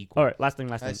to be equal. All right, last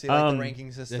thing. I see, like the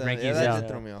ranking system. rankings, Yeah, that yeah. did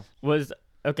throw me off. Was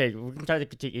okay. We can try to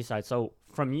critique each side. So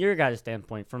from your guys'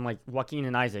 standpoint, from like Joaquin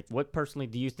and Isaac, what personally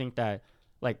do you think that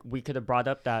like we could have brought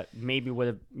up that maybe would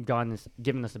have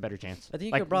given us a better chance? I think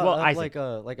you like, could brought well, up Isaac.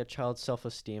 like a child's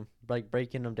self-esteem, like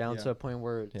breaking them down Yeah. to a point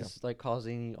where Yeah. it's like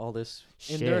causing all this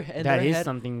in Shit, their that is head.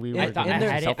 something we In, were. I thought in I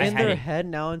their, had it, I in had their it. head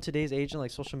now in today's age and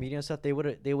like social media and stuff, they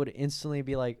would instantly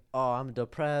be like, oh, I'm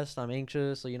depressed, I'm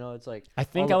anxious. So it's like I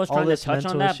think all- I was all trying to this touch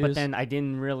on mental that, but issues. then I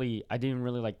didn't really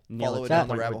like nail Follow it it to down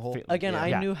the the point rabbit with hole. again, Yeah. I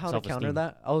Yeah, knew how to counter self-esteem.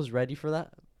 that. I was ready for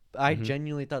that. I Mhm.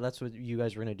 genuinely thought that's what you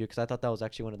guys were gonna do because I thought that was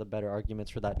actually one of the better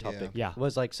arguments for that topic. Yeah.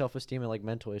 Was like self-esteem and like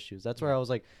mental issues. That's where I was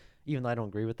like, even though I don't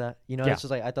agree with that, Yeah. it's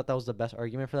just like I thought that was the best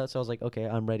argument for that. So I was like, okay,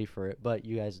 I'm ready for it. But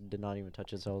you guys did not even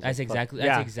touch it. So I was That's like, fuck. exactly Yeah.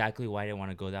 that's exactly why I didn't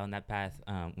want to go down that path.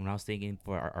 When I was thinking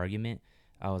for our argument,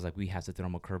 I was like, we have to throw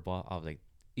them a curveball. I was like,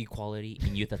 equality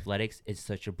in youth athletics is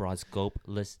such a broad scope.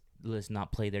 Let's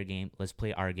not play their game. Let's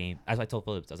play our game. As I told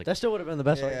Phillips, I was like, That still would have been the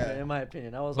best Yeah. argument in my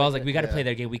opinion. I was we got to Yeah. play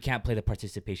their game. We can't play the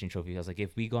participation trophy. I was like,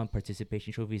 if we go on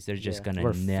participation trophies, they're just Yeah. gonna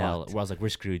We're nail. fucked. I was like, we're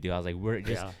screwed, dude. I was like, we're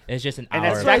just. Yeah. It's just an And hour.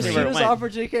 that's of as exactly soon where it as went. the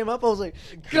opportunity came up, I was like,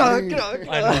 Green. I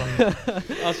know.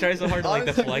 I was trying so hard to like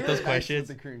Honestly, deflect we those were nice questions.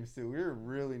 with the creams too. We were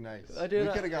really nice. I did.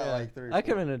 We could have got yeah. like 30. I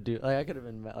could have been I could have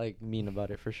been like mean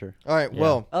about it for sure. All right. Yeah.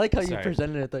 Well, I like how you Sorry.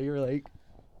 presented it though. You were like,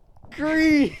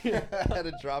 green. I had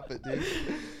to drop it, dude.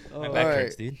 My Oh. back All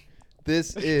hurts, right. dude.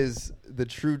 This is the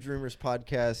True Dreamers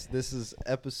podcast. This is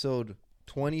episode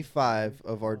 25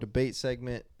 of our debate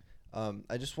segment.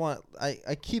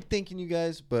 I keep thanking you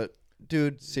guys, but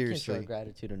dude, Can't show seriously,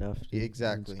 gratitude enough. dude.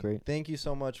 exactly. It's great. Thank you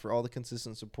so much for all the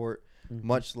consistent support. Mhm.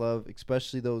 Much love,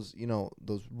 especially those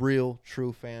those real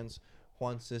true fans.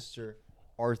 Juan's sister,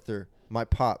 Arthur, my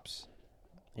pops.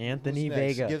 Anthony Who's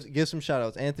next? Vega. Give some shout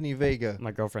outs. Anthony Vega.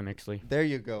 My girlfriend Mixley. There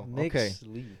you go. Okay.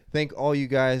 Mixley. Thank all you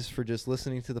guys for just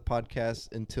listening to the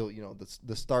podcast until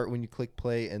the start when you click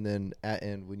play and then at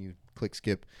end when you click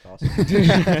skip. Awesome. I'm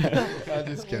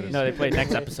just kidding. No, they play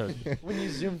next episode. When you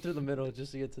zoom through the middle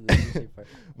just to get to the juicy part.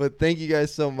 But thank you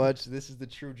guys so much. This is the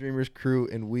True Dreamers crew,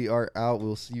 and we are out.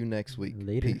 We'll see you next week.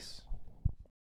 Later. Peace.